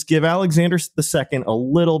just give Alexander II a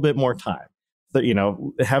little bit more time.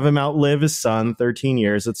 Have him outlive his son, 13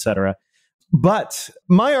 years, etc. But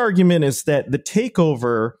my argument is that the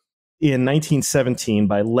takeover in 1917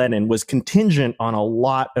 by Lenin was contingent on a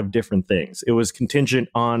lot of different things. It was contingent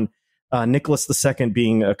on Nicholas II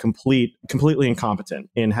being completely incompetent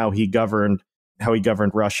in how he governed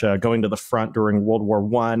Russia, going to the front during World War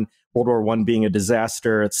I being a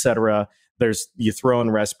disaster, etc. You throw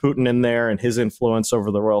in Rasputin in there and his influence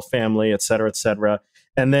over the royal family, etc., etc.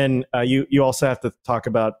 And then you also have to talk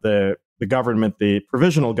about the government, the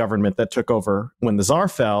provisional government that took over when the Tsar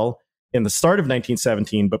fell in the start of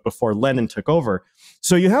 1917, but before Lenin took over.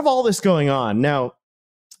 So you have all this going on. Now,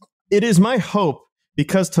 it is my hope,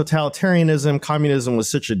 because totalitarianism, communism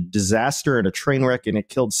was such a disaster and a train wreck, and it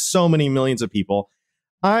killed so many millions of people,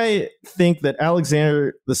 I think that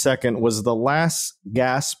Alexander II was the last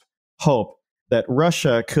gasp hope that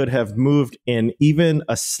Russia could have moved in even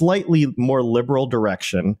a slightly more liberal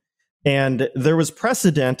direction. And there was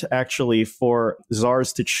precedent, actually, for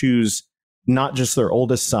czars to choose not just their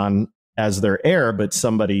oldest son as their heir, but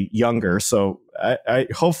somebody younger. So I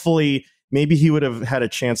hopefully, maybe he would have had a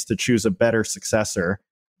chance to choose a better successor,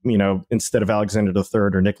 instead of Alexander III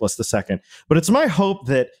or Nicholas II. But it's my hope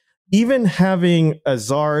that even having a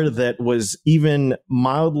czar that was even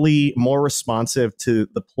mildly more responsive to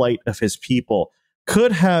the plight of his people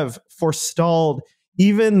could have forestalled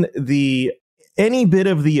even any bit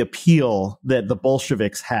of the appeal that the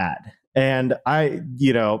Bolsheviks had. And I,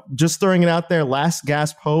 just throwing it out there, last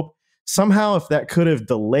gasp hope, somehow if that could have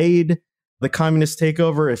delayed the communist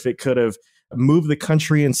takeover, if it could have moved the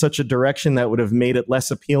country in such a direction that would have made it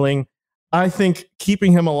less appealing, I think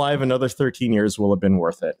keeping him alive another 13 years will have been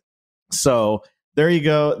worth it. So there you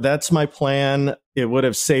go. That's my plan. It would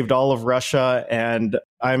have saved all of Russia, and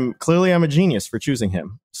I'm a genius for choosing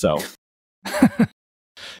him. So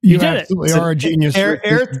You did it. absolutely are a genius.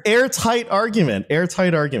 Airtight argument.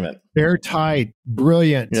 Airtight.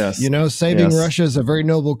 Brilliant. Yes. Saving Yes. Russia is a very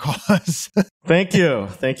noble cause. Thank you.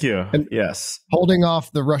 And Yes. holding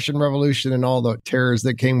off the Russian Revolution and all the terrors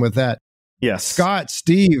that came with that. Yes. Scott,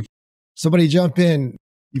 Steve, somebody jump in.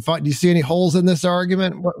 Do you see any holes in this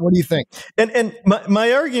argument? What do you think? And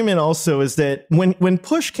my argument also is that when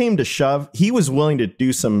push came to shove, he was willing to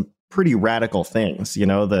do some pretty radical things,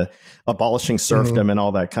 the abolishing serfdom and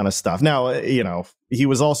all that kind of stuff. Now, he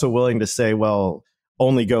was also willing to say, well,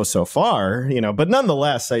 only go so far, but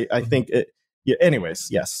nonetheless, I think anyways,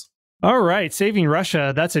 yes. All right. Saving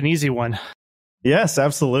Russia. That's an easy one. Yes,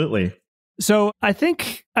 absolutely. So I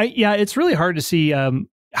think, it's really hard to see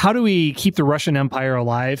how do we keep the Russian Empire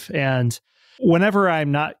alive? And whenever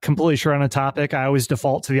I'm not completely sure on a topic, I always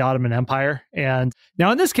default to the Ottoman Empire. And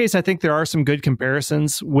now in this case, I think there are some good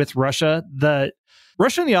comparisons with Russia. The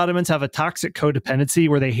Russia and the Ottomans have a toxic codependency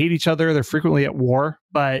where they hate each other. They're frequently at war,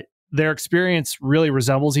 but their experience really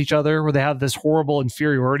resembles each other, where they have this horrible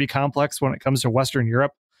inferiority complex when it comes to Western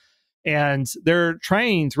Europe. And they're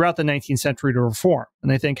trying throughout the 19th century to reform. And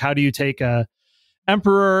they think, how do you take a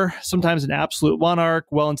emperor, sometimes an absolute monarch,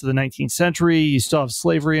 well into the 19th century, you still have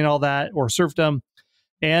slavery and all that, or serfdom,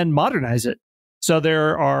 and modernize it. So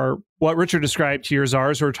there are what Richard described here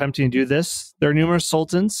czars who are attempting to do this. There are numerous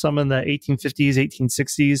sultans, some in the 1850s,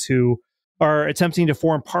 1860s, who are attempting to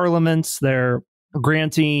form parliaments. They're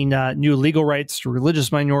granting new legal rights to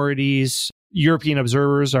religious minorities. European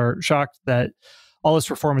observers are shocked that all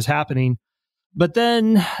this reform is happening. But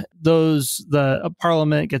then the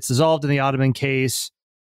parliament gets dissolved in the Ottoman case.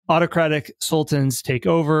 Autocratic sultans take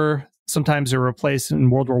over. Sometimes they're replaced in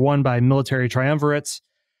World War I by military triumvirates.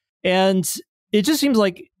 And it just seems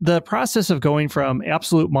like the process of going from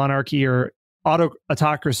absolute monarchy or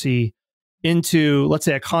autocracy into, let's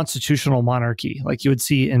say, a constitutional monarchy, like you would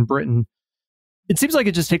see in Britain, it seems like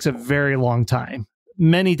it just takes a very long time.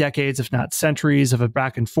 Many decades, if not centuries, of a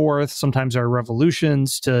back and forth. Sometimes there are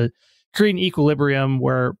revolutions to create an equilibrium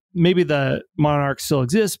where maybe the monarch still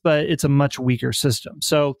exists, but it's a much weaker system.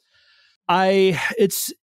 So I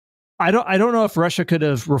don't know if Russia could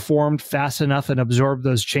have reformed fast enough and absorbed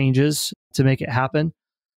those changes to make it happen.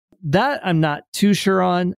 That I'm not too sure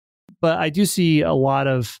on, but I do see a lot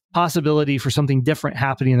of possibility for something different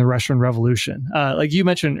happening in the Russian Revolution. Like you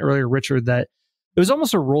mentioned earlier, Richard, that it was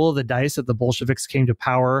almost a roll of the dice that the Bolsheviks came to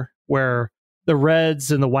power, where the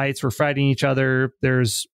Reds and the Whites were fighting each other.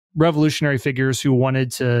 There's revolutionary figures who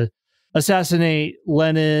wanted to assassinate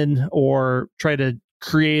Lenin or try to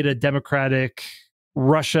create a democratic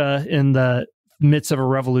Russia in the midst of a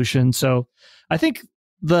revolution. So I think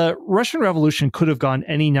the Russian Revolution could have gone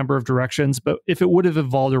any number of directions, but if it would have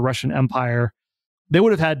involved a Russian empire, they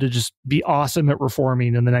would have had to just be awesome at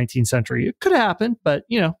reforming in the 19th century. It could have happened, but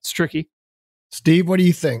it's tricky. Steve, what do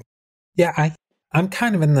you think? Yeah, I'm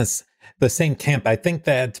kind of in the same camp. I think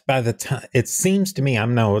that by the time, it seems to me,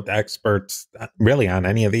 I'm no expert really on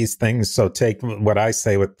any of these things, so take what I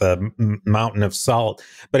say with the mountain of salt.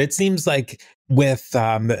 But it seems like with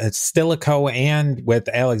Stilicho and with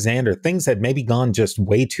Alexander, things had maybe gone just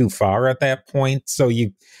way too far at that point. So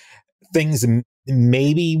things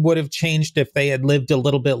maybe would have changed if they had lived a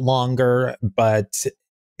little bit longer, but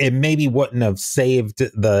it maybe wouldn't have saved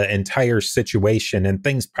the entire situation, and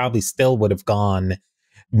things probably still would have gone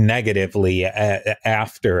negatively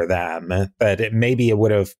after them. That maybe it would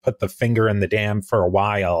have put the finger in the dam for a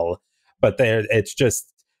while, but it's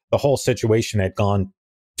just the whole situation had gone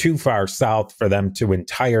too far south for them to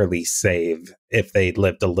entirely save if they'd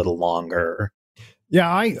lived a little longer. Yeah,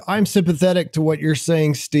 I'm sympathetic to what you're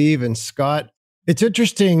saying, Steve and Scott. It's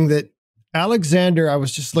interesting that Alexander, I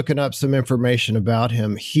was just looking up some information about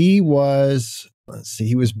him. He was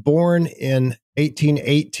born in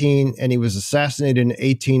 1818 and he was assassinated in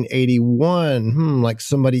 1881. Like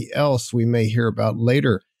somebody else we may hear about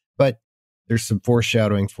later, but there's some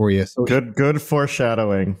foreshadowing for you. So, good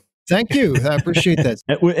foreshadowing. Thank you. I appreciate that.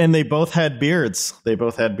 And they both had beards.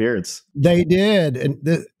 They did.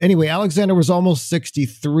 And anyway, Alexander was almost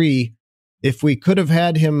 63. If we could have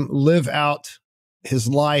had him live out his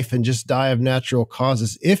life and just die of natural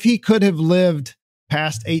causes, if he could have lived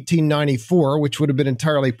past 1894, which would have been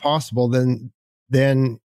entirely possible,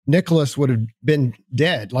 then Nicholas would have been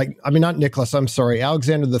dead. Alexander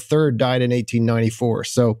III died in 1894.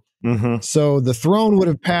 So the throne would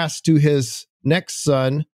have passed to his next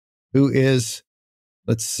son, who is,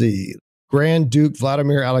 Grand Duke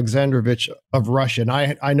Vladimir Alexandrovich of Russia. And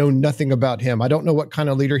I know nothing about him. I don't know what kind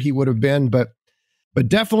of leader he would have been, but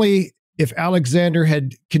definitely if Alexander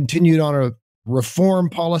had continued on reform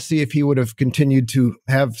policy if he would have continued to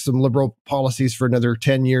have some liberal policies for another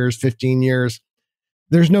 10 years, 15 years.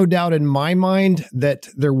 There's no doubt in my mind that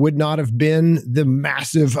there would not have been the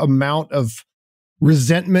massive amount of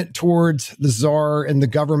resentment towards the czar and the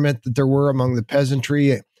government that there were among the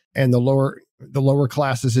peasantry and the lower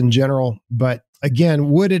classes in general. But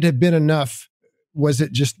again, would it have been enough? Was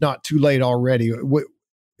it just not too late already?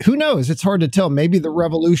 Who knows? It's hard to tell. Maybe the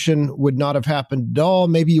revolution would not have happened at all.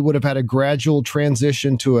 Maybe you would have had a gradual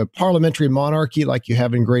transition to a parliamentary monarchy like you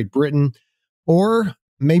have in Great Britain. Or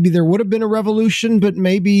maybe there would have been a revolution, but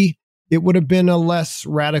maybe it would have been a less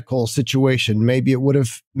radical situation. Maybe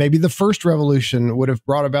the first revolution would have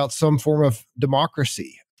brought about some form of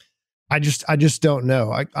democracy. I just don't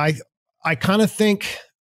know. I kind of think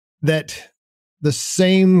that the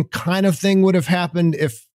same kind of thing would have happened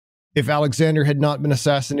if Alexander had not been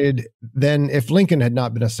assassinated, than if Lincoln had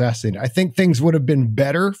not been assassinated. I think things would have been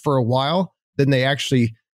better for a while than they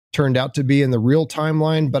actually turned out to be in the real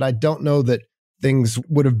timeline, but I don't know that things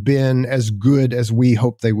would have been as good as we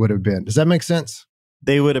hope they would have been. Does that make sense?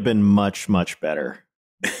 They would have been much, much better.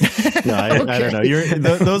 No, I don't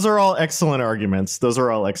know. Those are all excellent arguments.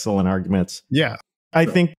 Yeah. I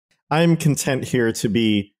think I'm content here to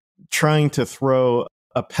be trying to throw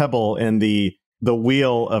a pebble in the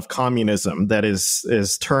wheel of communism that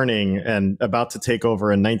is turning and about to take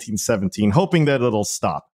over in 1917, hoping that it'll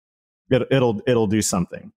stop. It'll do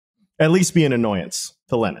something. At least be an annoyance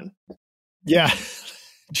to Lenin. Yeah,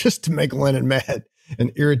 just to make Lenin mad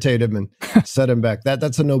and irritate him and set him back.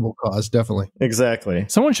 That's a noble cause, definitely. Exactly.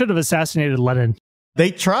 Someone should have assassinated Lenin. They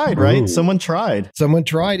tried, right? Ooh. Someone tried.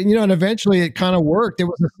 And eventually it kind of worked. It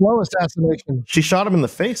was a slow assassination. She shot him in the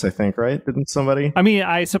face, I think, right? Didn't somebody? I mean,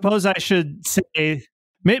 I suppose I should say,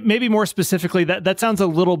 maybe more specifically, that sounds a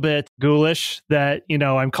little bit ghoulish, that,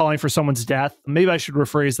 I'm calling for someone's death. Maybe I should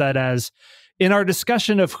rephrase that as, in our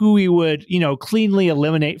discussion of who we would, cleanly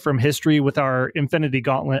eliminate from history with our Infinity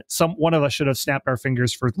Gauntlet, one of us should have snapped our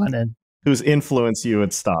fingers for Lenin. Whose influence you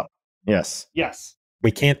would stop. Yes. Yes.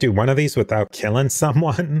 We can't do one of these without killing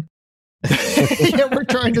someone. Yeah, we're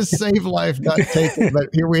trying to save life, not take it. But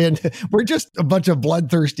here we're just a bunch of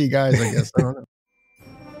bloodthirsty guys, I guess. I don't know.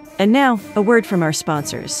 And now, a word from our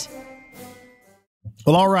sponsors.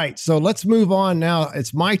 Well, all right. So let's move on now.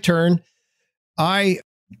 It's my turn. I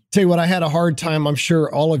tell you what, I had a hard time. I'm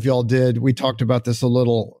sure all of y'all did. We talked about this a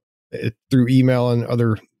little through email and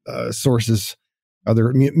other sources,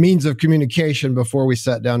 other means of communication before we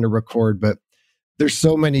sat down to record. But there's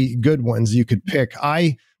so many good ones you could pick.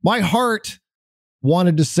 My heart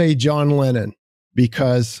wanted to say John Lennon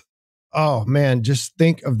because, oh man, just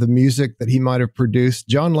think of the music that he might have produced.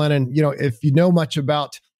 John Lennon, if you know much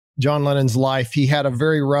about John Lennon's life, he had a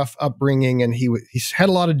very rough upbringing and he had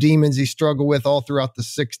a lot of demons he struggled with all throughout the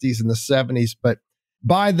 60s and the 70s. But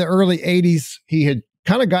by the early 80s, he had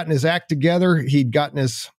kind of gotten his act together. He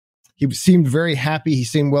seemed very happy. He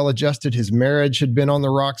seemed well adjusted. His marriage had been on the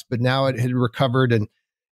rocks, but now it had recovered.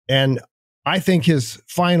 And I think his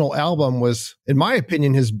final album was, in my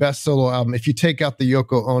opinion, his best solo album. If you take out the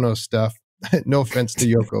Yoko Ono stuff, no offense to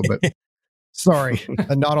Yoko, but sorry,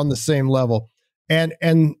 not on the same level. And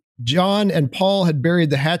John and Paul had buried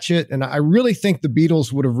the hatchet. And I really think the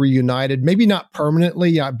Beatles would have reunited, maybe not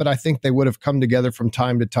permanently, but I think they would have come together from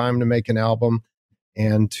time to time to make an album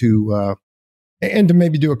and to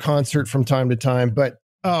maybe do a concert from time to time. But,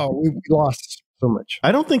 we lost so much.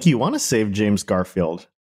 I don't think you want to save James Garfield.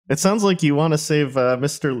 It sounds like you want to save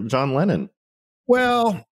Mr. John Lennon.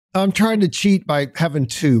 Well, I'm trying to cheat by having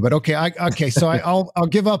two, but okay. So I'll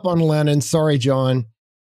give up on Lennon. Sorry, John.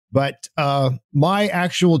 But my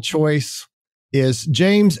actual choice is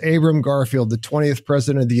James Abram Garfield, the 20th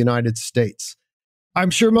president of the United States. I'm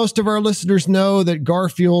sure most of our listeners know that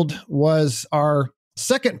Garfield was our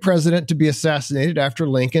second president to be assassinated after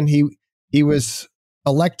Lincoln. He was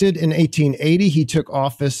elected in 1880. He took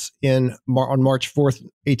office on March 4th,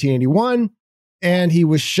 1881, and he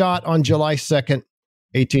was shot on July 2nd,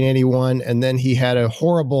 1881. And then he had a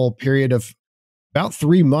horrible period of about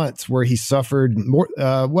 3 months where he suffered more.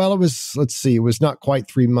 It was not quite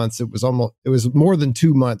 3 months. It was more than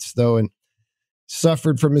 2 months though, and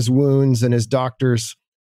suffered from his wounds, and his doctors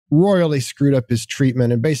royally screwed up his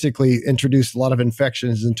treatment and basically introduced a lot of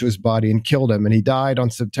infections into his body and killed him. And he died on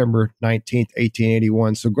September 19th,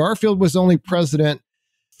 1881. So Garfield was only president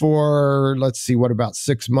for, about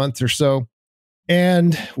 6 months or so.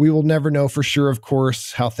 And we will never know for sure, of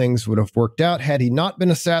course, how things would have worked out had he not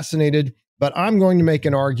been assassinated. But I'm going to make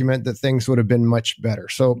an argument that things would have been much better.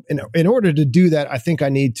 So in order to do that, I think I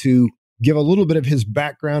need to give a little bit of his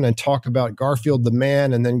background and talk about Garfield the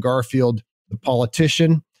man and then Garfield the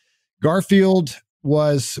politician. Garfield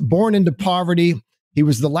was born into poverty. He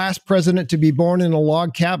was the last president to be born in a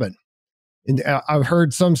log cabin. And I've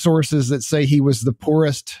heard some sources that say he was the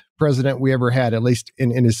poorest president we ever had, at least at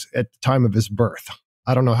the time of his birth.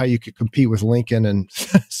 I don't know how you could compete with Lincoln and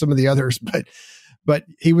some of the others, but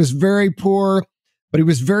he was very poor, but he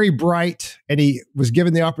was very bright, and he was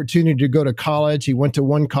given the opportunity to go to college. He went to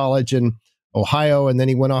one college in Ohio, and then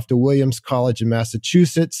he went off to Williams College in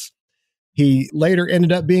Massachusetts. He later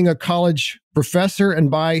ended up being a college professor, and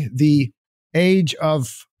by the age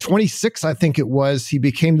of 26, I think it was, he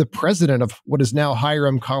became the president of what is now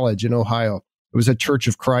Hiram College in Ohio. It was a Church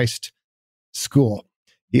of Christ school.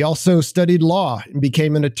 He also studied law and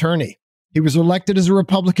became an attorney. He was elected as a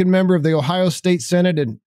Republican member of the Ohio State Senate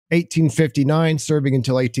in 1859, serving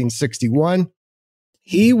until 1861.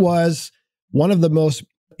 He was one of the most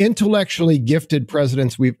intellectually gifted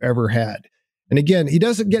presidents we've ever had. And again, he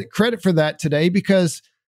doesn't get credit for that today because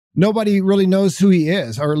nobody really knows who he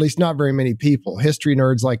is, or at least not very many people. History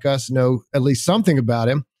nerds like us know at least something about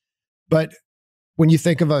him. But when you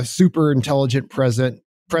think of a super intelligent president,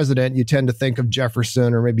 you tend to think of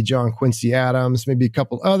Jefferson or maybe John Quincy Adams, maybe a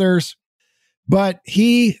couple others. But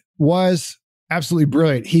he was absolutely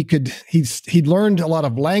brilliant. He'd learned a lot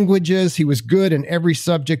of languages. He was good in every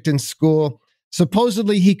subject in school.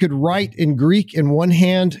 Supposedly, he could write in Greek in one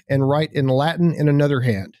hand and write in Latin in another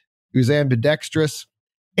hand. He was ambidextrous.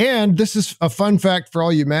 And this is a fun fact for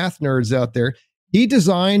all you math nerds out there. He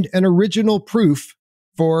designed an original proof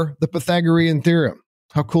for the Pythagorean theorem.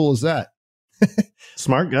 How cool is that?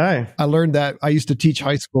 Smart guy. I learned that. I used to teach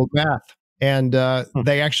high school math, and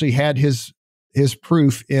they actually had his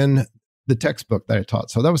proof in the textbook that I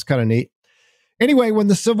taught. So that was kind of neat. Anyway, when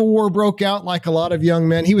the Civil War broke out, like a lot of young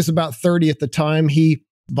men, he was about 30 at the time. He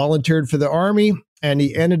volunteered for the Army, and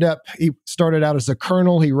he started out as a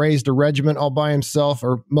colonel. He raised a regiment all by himself,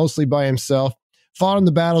 or mostly by himself, fought in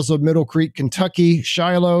the battles of Middle Creek, Kentucky,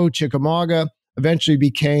 Shiloh, Chickamauga, eventually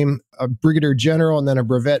became a brigadier general and then a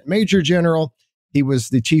brevet major general. He was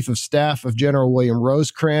the chief of staff of General William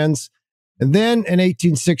Rosecrans. And then in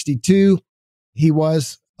 1862, he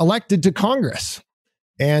was elected to Congress.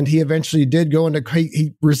 And he eventually did go into,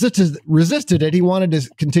 he resisted it. He wanted to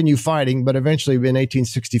continue fighting, but eventually in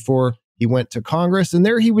 1864, he went to Congress, and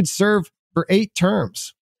there he would serve for 8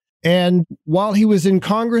 terms. And while he was in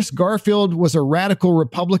Congress, Garfield was a radical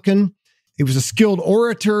Republican. He was a skilled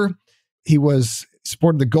orator. He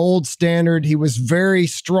supported the gold standard. He was very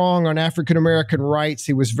strong on African-American rights.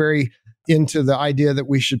 He was very into the idea that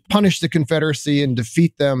we should punish the Confederacy and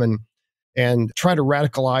defeat them and try to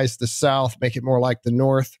radicalize the South, make it more like the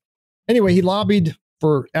North. Anyway, he lobbied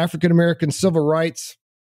for African-American civil rights.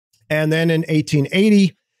 And then in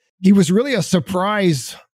 1880, he was really a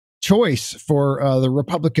surprise choice for the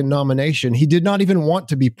Republican nomination. He did not even want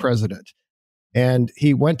to be president. And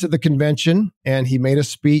he went to the convention and he made a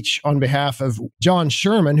speech on behalf of John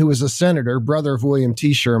Sherman, who was a senator, brother of William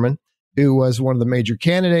T. Sherman, who was one of the major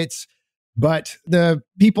candidates. But the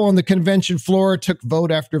people on the convention floor took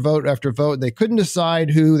vote after vote after vote. They couldn't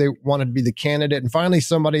decide who they wanted to be the candidate. And finally,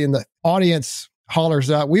 somebody in the audience hollers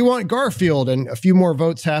out, "We want Garfield." And a few more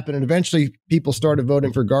votes happened. And eventually people started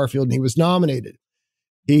voting for Garfield, and he was nominated.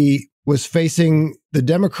 He was facing the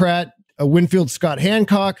Democrat, Winfield Scott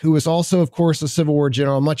Hancock, who was also, of course, a Civil War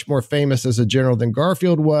general, much more famous as a general than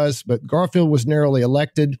Garfield was. But Garfield was narrowly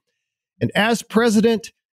elected. And as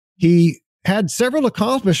president, he had several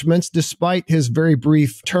accomplishments despite his very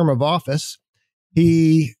brief term of office.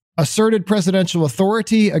 He asserted presidential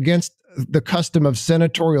authority against the custom of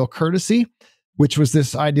senatorial courtesy, which was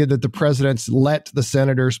this idea that the presidents let the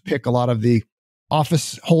senators pick a lot of the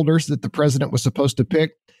office holders that the president was supposed to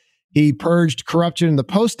pick. He purged corruption in the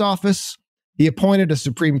post office. He appointed a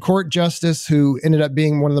Supreme Court justice who ended up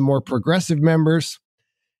being one of the more progressive members.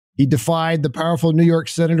 He defied the powerful New York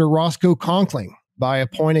Senator Roscoe Conkling by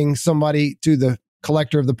appointing somebody to the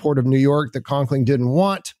collector of the Port of New York that Conkling didn't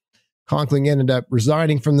want. Conkling ended up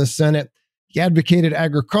resigning from the Senate. He advocated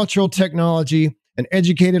agricultural technology, an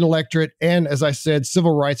educated electorate, and, as I said,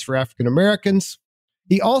 civil rights for African Americans.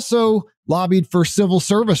 He also lobbied for civil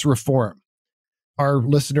service reform. Our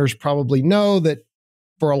listeners probably know that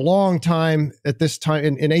for a long time, at this time,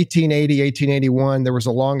 in 1880, 1881, there was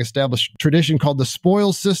a long established tradition called the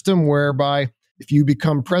spoils system, whereby if you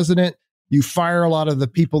become president, you fire a lot of the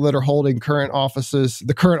people that are holding current offices,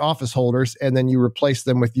 the current office holders, and then you replace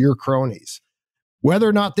them with your cronies. Whether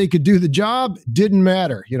or not they could do the job didn't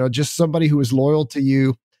matter. Just somebody who was loyal to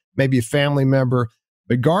you, maybe a family member.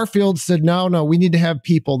 But Garfield said, no, we need to have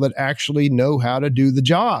people that actually know how to do the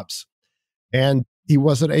jobs. And he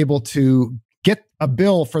wasn't able to get a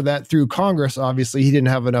bill for that through Congress. Obviously, he didn't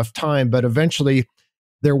have enough time, but eventually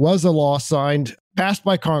there was a law passed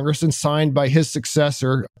by Congress and signed by his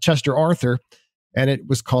successor, Chester Arthur, and it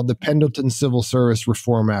was called the Pendleton Civil Service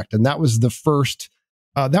Reform Act. And that was the first,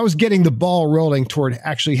 that was getting the ball rolling toward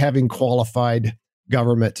actually having qualified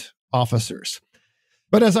government officers.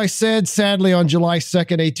 But as I said, sadly, on July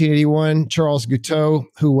 2nd, 1881, Charles Guiteau,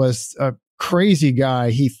 who was a crazy guy,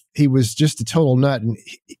 he was just a total nut. And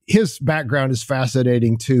his background is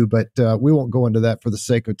fascinating too, but we won't go into that for the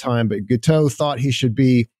sake of time. But Guiteau thought he should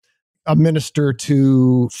be a minister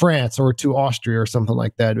to France or to Austria or something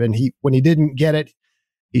like that. And when he didn't get it,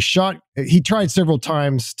 he tried several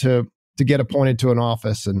times to get appointed to an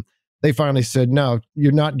office, and they finally said, no,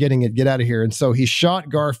 you're not getting it. Get out of here. And so he shot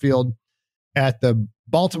Garfield at the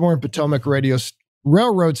Baltimore and Potomac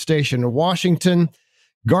Railroad Station in Washington.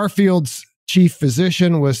 Garfield's chief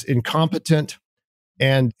physician was incompetent,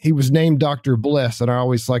 and he was named Dr. Bliss. And I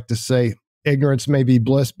always like to say ignorance may be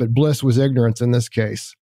bliss, but bliss was ignorance in this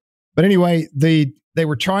case. But anyway, they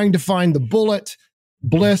were trying to find the bullet.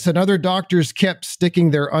 Bliss and other doctors kept sticking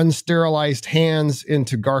their unsterilized hands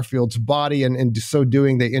into Garfield's body, and in so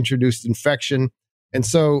doing, they introduced infection. And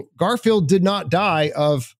so Garfield did not die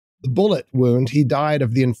of the bullet wound. He died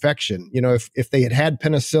of the infection. You know, if they had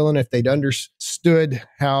penicillin, if they'd understood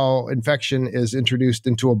how infection is introduced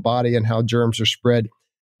into a body and how germs are spread,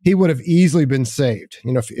 he would have easily been saved,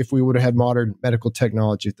 you know, if we would have had modern medical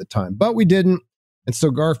technology at the time. But we didn't. And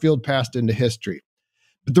so Garfield passed into history.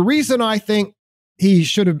 But the reason I think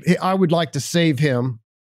I would like to save him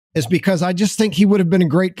is because I just think he would have been a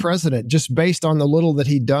great president just based on the little that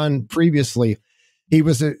he'd done previously. He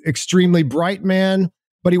was an extremely bright man,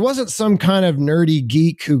 but he wasn't some kind of nerdy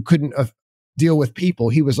geek who couldn't deal with people.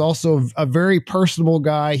 He was also a very personable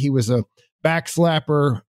guy. He was a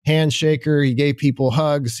backslapper, handshaker. He gave people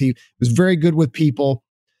hugs. He was very good with people,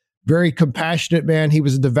 very compassionate man. He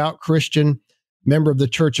was a devout Christian, member of the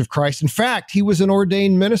Church of Christ. In fact, he was an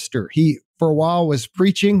ordained minister. He, for a while, was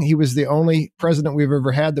preaching. He was the only president we've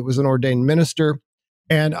ever had that was an ordained minister.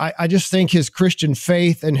 And I just think his Christian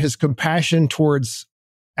faith and his compassion towards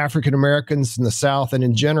African Americans in the South and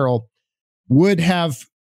in general would have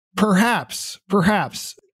perhaps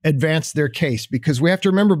advanced their case, because we have to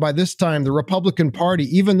remember by this time, the Republican Party,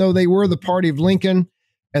 even though they were the party of Lincoln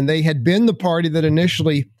and they had been the party that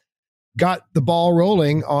initially got the ball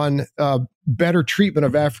rolling on better treatment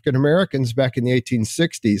of African Americans back in the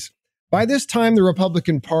 1860s. By this time, the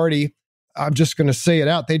Republican Party, I'm just going to say it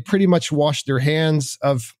out, they'd pretty much washed their hands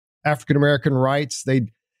of African American rights.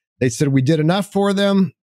 They said we did enough for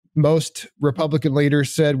them. Most Republican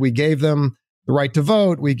leaders said we gave them the right to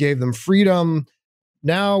vote, we gave them freedom.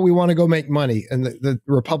 Now we want to go make money. And the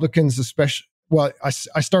Republicans, especially, well, I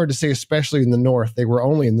started to say especially in the North. They were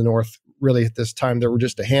only in the North really at this time. There were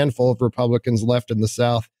just a handful of Republicans left in the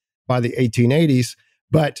South by the 1880s.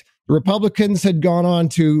 But the Republicans had gone on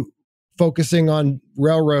to focusing on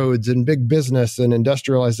railroads and big business and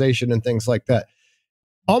industrialization and things like that.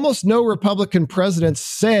 Almost no Republican presidents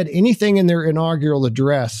said anything in their inaugural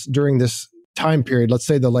address during this time period, let's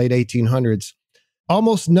say the late 1800s.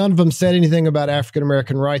 Almost none of them said anything about African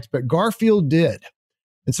American rights, but Garfield did.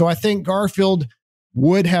 And so I think Garfield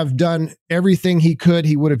would have done everything he could.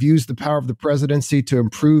 He would have used the power of the presidency to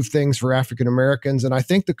improve things for African Americans. And I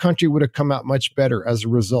think the country would have come out much better as a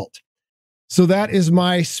result. So that is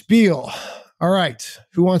my spiel. All right.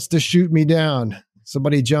 Who wants to shoot me down?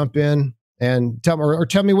 Somebody jump in and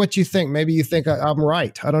tell me what you think. Maybe you think I'm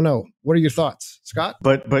right. I don't know. What are your thoughts, Scott?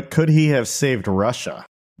 But could he have saved Russia?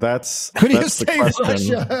 Could he have saved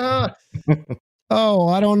Russia? Oh,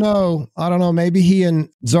 I don't know. Maybe he and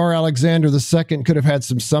Tsar Alexander II could have had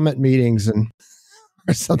some summit meetings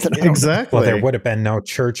or something. Exactly. Well, there would have been no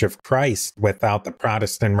Church of Christ without the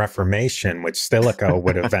Protestant Reformation, which Stilicho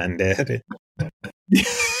would have ended.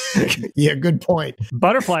 Yeah, good point.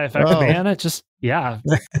 Butterfly effect, man. It just,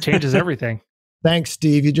 changes everything. Thanks,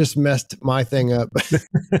 Steve. You just messed my thing up.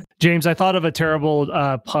 James, I thought of a terrible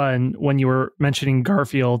pun when you were mentioning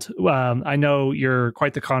Garfield. I know you're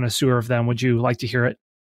quite the connoisseur of them. Would you like to hear it?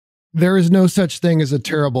 There is no such thing as a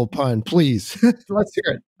terrible pun. Please, let's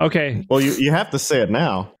hear it. Okay. Well, you have to say it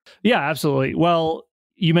now. Yeah, absolutely. Well,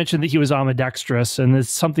 you mentioned that he was ambidextrous, and it's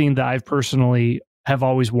something that I've personally have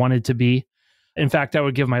always wanted to be. In fact, I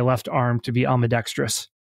would give my left arm to be ambidextrous.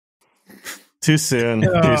 Too soon.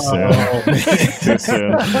 Too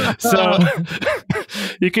soon. So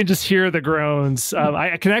you can just hear the groans.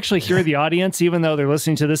 I can actually hear the audience, even though they're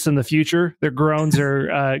listening to this in the future. Their groans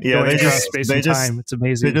are going across space and time. It's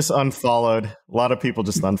amazing. They just unfollowed. A lot of people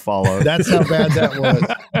just unfollowed. That's how bad that was.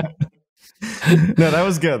 No, that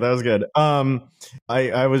was good. That was good.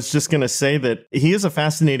 I was just going to say that he is a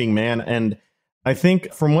fascinating man. And I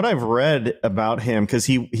think from what I've read about him, because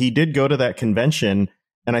he did go to that convention,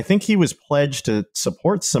 and I think he was pledged to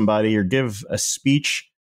support somebody or give a speech.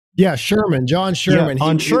 Yeah, Sherman, John Sherman. Yeah,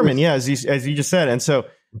 on Sherman, as you just said.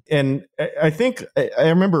 And I think I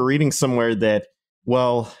remember reading somewhere that,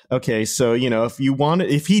 well, okay, so,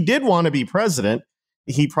 if he did want to be president,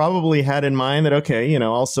 he probably had in mind that, okay,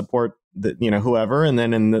 I'll support whoever. And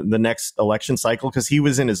then in the next election cycle, because he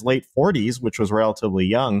was in his late 40s, which was relatively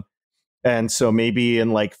young. And so maybe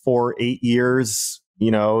in like 8 years,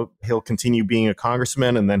 he'll continue being a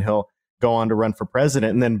congressman, and then he'll go on to run for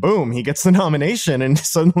president. And then boom, he gets the nomination, and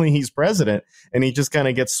suddenly he's president, and he just kind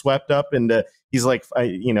of gets swept up into, he's like,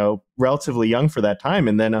 relatively young for that time.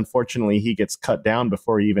 And then unfortunately he gets cut down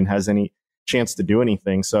before he even has any chance to do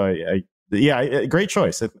anything. So great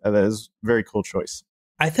choice. That is a very cool choice.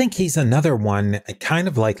 I think he's another one, kind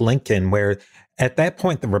of like Lincoln, where at that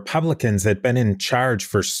point, the Republicans had been in charge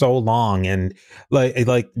for so long. And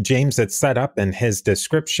like James had set up in his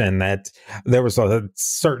description, that there was a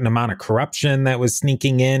certain amount of corruption that was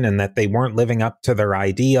sneaking in, and that they weren't living up to their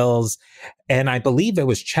ideals. And I believe it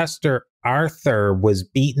was Chester Arthur was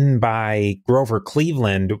beaten by Grover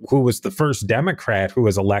Cleveland, who was the first Democrat who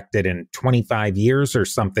was elected in 25 years or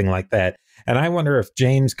something like that. And I wonder if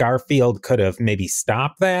James Garfield could have maybe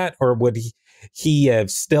stopped that, or would he have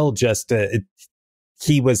still just,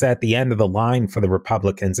 he was at the end of the line for the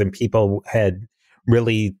Republicans, and people had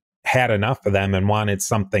really had enough of them and wanted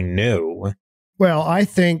something new. Well, I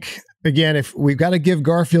think, again, if we've got to give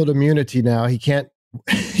Garfield immunity now, he can't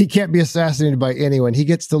be assassinated by anyone. He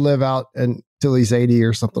gets to live out until he's 80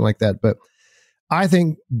 or something like that. But I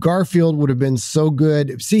think Garfield would have been so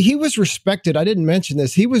good. See, he was respected. I didn't mention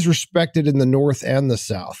this. He was respected in the North and the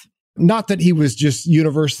South. Not that he was just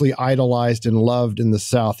universally idolized and loved in the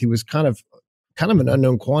South. He was kind of an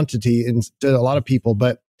unknown quantity to a lot of people.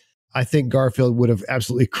 But I think Garfield would have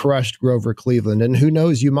absolutely crushed Grover Cleveland. And who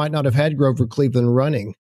knows, you might not have had Grover Cleveland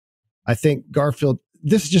running. I think Garfield,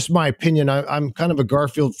 this is just my opinion. I'm kind of a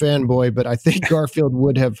Garfield fanboy, but I think Garfield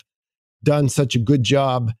would have done such a good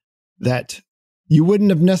job that you wouldn't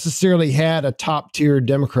have necessarily had a top tier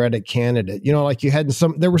Democratic candidate. Like you had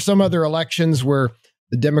there were some other elections where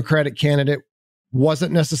the Democratic candidate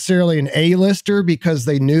wasn't necessarily an A-lister because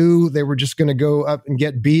they knew they were just going to go up and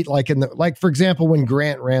get beat. Like for example, when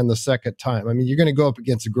Grant ran the second time, I mean, you're going to go up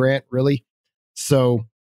against Grant, really? So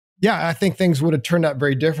yeah, I think things would have turned out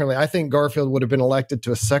very differently. I think Garfield would have been elected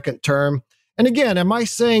to a second term. And again, am I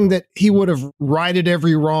saying that he would have righted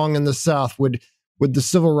every wrong in the South? Would the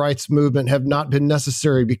civil rights movement have not been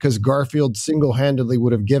necessary because Garfield single-handedly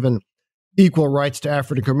would have given equal rights to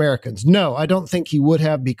African Americans? No, I don't think he would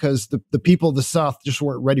have, because the people of the South just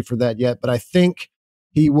weren't ready for that yet. But I think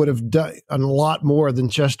he would have done a lot more than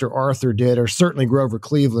Chester Arthur did, or certainly Grover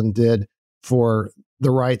Cleveland did, for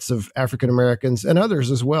the rights of African Americans and others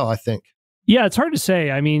as well, I think. Yeah, it's hard to say.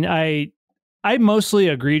 I mean, I mostly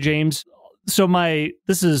agree, James. So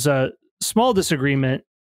this is a small disagreement,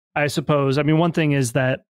 I suppose. I mean, one thing is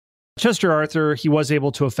that Chester Arthur, he was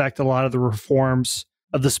able to affect a lot of the reforms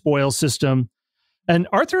of the spoils system. And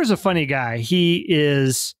Arthur is a funny guy. He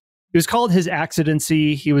was called his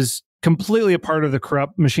accidency. He was completely a part of the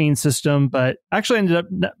corrupt machine system, but actually ended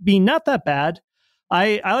up being not that bad.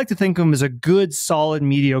 I like to think of him as a good, solid,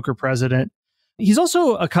 mediocre president. He's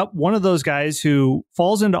also one of those guys who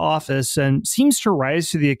falls into office and seems to rise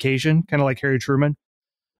to the occasion, kind of like Harry Truman.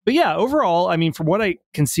 But yeah, overall, I mean, from what I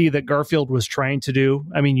can see that Garfield was trying to do,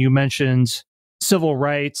 I mean, you mentioned civil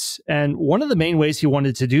rights, and one of the main ways he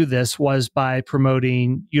wanted to do this was by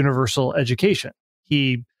promoting universal education.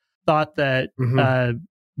 He thought that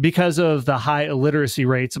because of the high illiteracy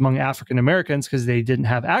rates among African Americans, because they didn't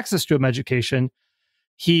have access to education,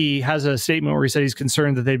 he has a statement where he said he's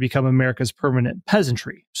concerned that they become America's permanent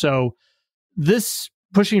peasantry. So this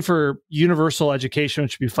pushing for universal education,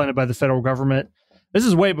 which should be funded by the federal government, this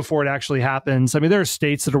is way before it actually happens. I mean, there are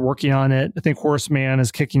states that are working on it. I think Horace Mann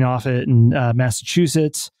is kicking off it in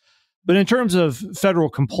Massachusetts. But in terms of federal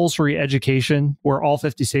compulsory education, where all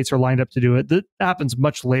 50 states are lined up to do it, that happens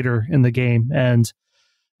much later in the game. And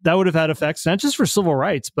that would have had effects, not just for civil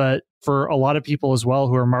rights, but for a lot of people as well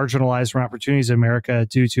who are marginalized from opportunities in America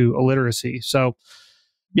due to illiteracy. So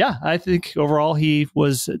yeah, I think overall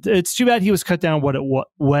it's too bad he was cut down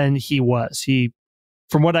when he was.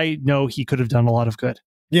 From what I know, he could have done a lot of good.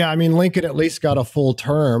 Yeah, I mean, Lincoln at least got a full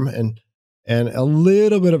term and a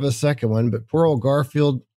little bit of a second one, but poor old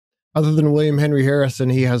Garfield, other than William Henry Harrison,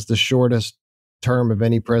 he has the shortest term of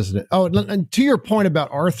any president. Oh, and to your point about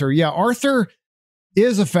Arthur, yeah, Arthur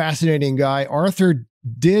is a fascinating guy. Arthur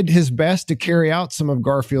did his best to carry out some of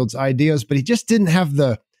Garfield's ideas, but he just didn't have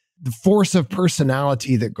the force of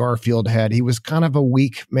personality that Garfield had. He was kind of a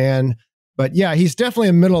weak man. But yeah, he's definitely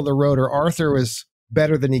a middle of the roader. Arthur was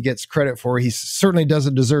better than he gets credit for. He certainly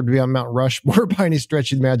doesn't deserve to be on Mount Rushmore by any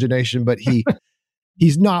stretch of the imagination, but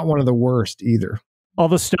he's not one of the worst either. All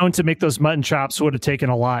the stone to make those mutton chops would have taken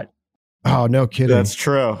a lot. Oh, no kidding. That's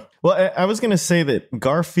true. Well, I was going to say that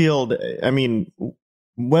Garfield, I mean,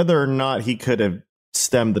 whether or not he could have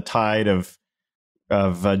stemmed the tide of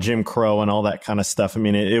Jim Crow and all that kind of stuff, I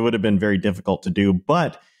mean, it would have been very difficult to do.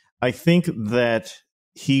 But I think that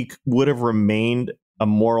he would have remained a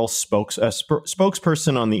moral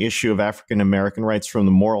spokesperson on the issue of African American rights from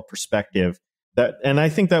the moral perspective. And I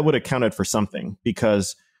think that would have counted for something,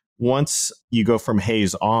 because once you go from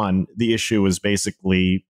Hayes on, the issue is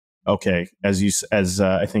basically, okay, as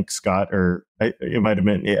I think Scott, or it might have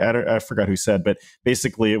been, I forgot who said, but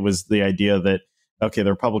basically it was the idea that, okay,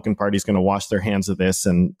 the Republican Party is going to wash their hands of this.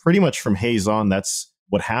 And pretty much from Hayes on, that's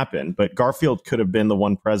what happened. But Garfield could have been the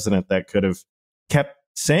one president that could have kept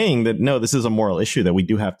saying that, no, this is a moral issue that we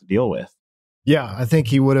do have to deal with. Yeah, I think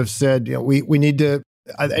he would have said, we need to,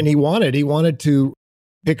 and he wanted to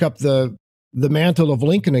pick up the mantle of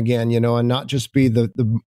Lincoln again, and not just be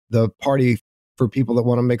the party for people that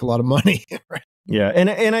want to make a lot of money. Right? Yeah, and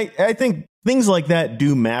I think things like that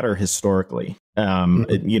do matter historically.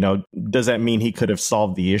 Does that mean he could have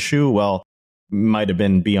solved the issue? Well, might have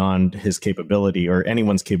been beyond his capability or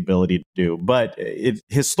anyone's capability to do. But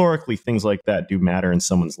historically, things like that do matter in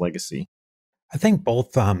someone's legacy. I think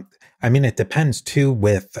both. It depends too.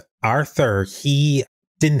 With Arthur, he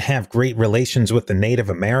didn't have great relations with the Native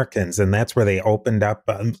Americans, and that's where they opened up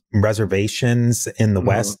reservations in the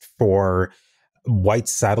West for white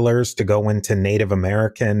settlers to go into Native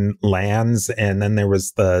American lands. And then there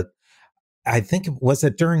was was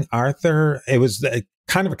it during Arthur? It was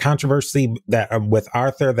kind of a controversy that with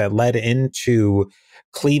Arthur that led into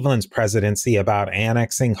Cleveland's presidency about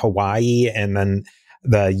annexing Hawaii, and then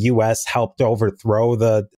the U.S. helped overthrow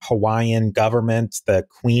the Hawaiian government, the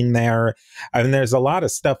queen there. I mean, there's a lot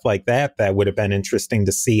of stuff like that would have been interesting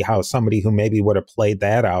to see how somebody who maybe would have played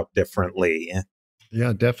that out differently.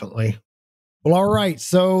 Yeah, definitely. Well, all right.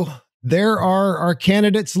 So there are our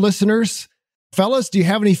candidates, listeners. Fellas, do you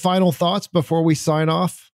have any final thoughts before we sign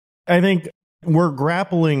off? I think we're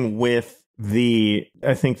grappling with the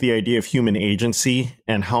idea of human agency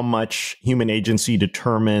and how much human agency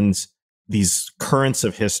determines these currents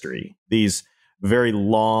of history, these very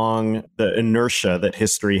long, the inertia that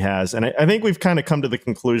history has. And I think we've kind of come to the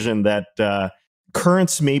conclusion that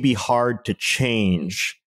currents may be hard to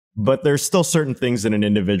change, but there's still certain things that an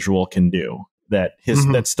individual can do that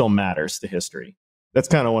that still matters to history. That's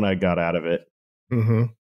kind of what I got out of it. Mm-hmm.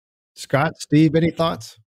 Scott, Steve, any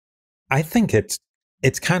thoughts? I think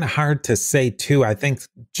it's kind of hard to say too. I think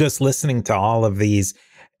just listening to all of these,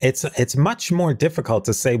 it's much more difficult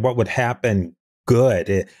to say what would happen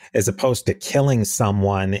good as opposed to killing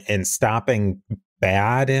someone and stopping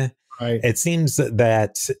bad. Right. It seems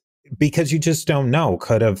that because you just don't know,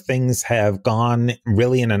 could have things have gone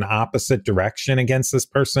really in an opposite direction against this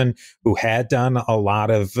person who had done a lot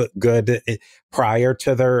of good prior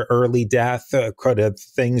to their early death? Could have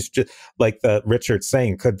things just like Richard's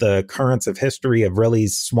saying, could the currents of history have really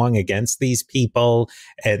swung against these people,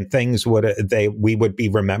 and things we would be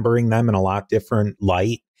remembering them in a lot different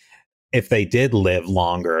light if they did live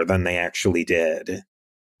longer than they actually did?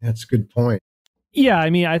 That's a good point. Yeah, I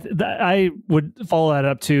mean, I would follow that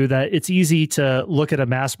up too, that it's easy to look at a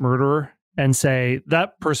mass murderer and say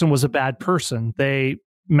that person was a bad person.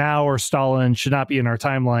 Mao or Stalin should not be in our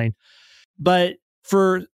timeline. But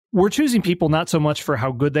we're choosing people not so much for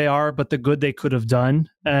how good they are, but the good they could have done.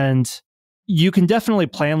 And you can definitely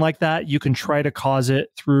plan like that. You can try to cause it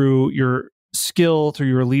through your skill, through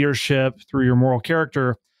your leadership, through your moral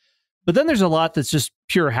character. But then there's a lot that's just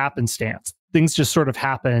pure happenstance. Things just sort of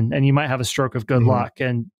happen, and you might have a stroke of good luck.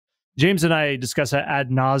 And James and I discuss that ad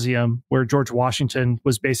nauseum, where George Washington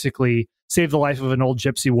was basically saved the life of an old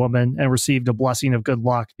gypsy woman and received a blessing of good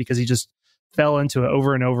luck because he just fell into it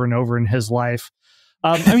over and over and over in his life.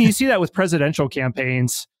 You see that with presidential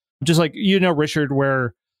campaigns, just like, Richard,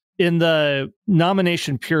 where in the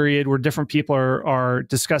nomination period where different people are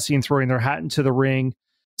discussing throwing their hat into the ring,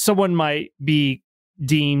 someone might be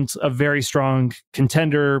deemed a very strong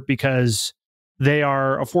contender because they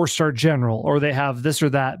are a 4-star general, or they have this or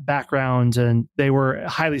that background, and they were a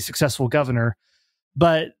highly successful governor.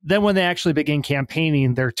 But then when they actually begin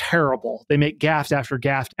campaigning, they're terrible. They make gaffe after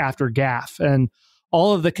gaffe after gaffe. And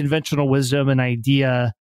all of the conventional wisdom and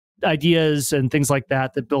idea ideas and things like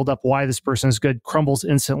that build up why this person is good crumbles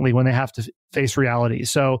instantly when they have to face reality.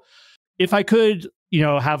 So if I could,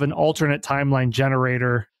 have an alternate timeline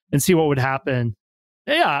generator and see what would happen.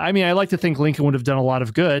 Yeah, I mean, I like to think Lincoln would have done a lot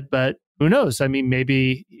of good, but who knows? I mean,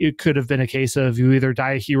 maybe it could have been a case of you either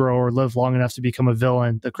die a hero or live long enough to become a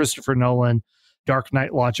villain. The Christopher Nolan Dark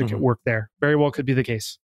Knight logic at work there. Very well could be the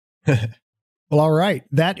case. Well, all right.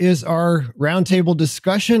 That is our roundtable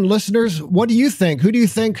discussion. Listeners, what do you think? Who do you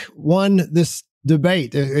think won this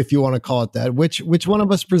debate, if you want to call it that? Which one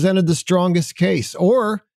of us presented the strongest case?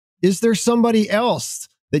 Or is there somebody else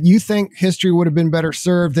that you think history would have been better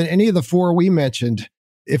served than any of the four we mentioned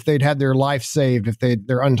if they'd had their life saved, if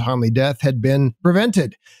their untimely death had been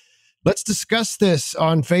prevented? Let's discuss this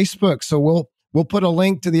on Facebook. So we'll put a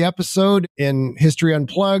link to the episode in History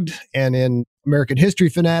Unplugged and in American History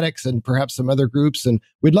Fanatics and perhaps some other groups. And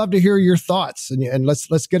we'd love to hear your thoughts and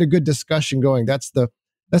let's get a good discussion going. That's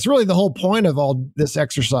really the whole point of all this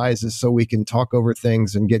exercise, is so we can talk over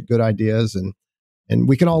things and get good ideas and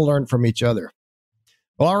we can all learn from each other.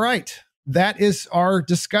 Well, all right. That is our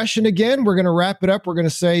discussion again. We're going to wrap it up. We're going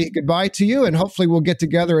to say goodbye to you, and hopefully we'll get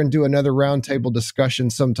together and do another roundtable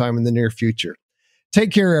discussion sometime in the near future.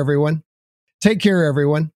 Take care, everyone. Take care,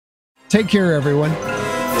 everyone. Take care, everyone.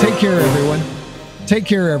 Take care, everyone. Take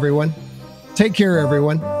care, everyone. Take care,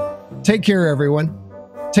 everyone. Take care, everyone.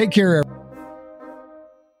 Take care, everyone.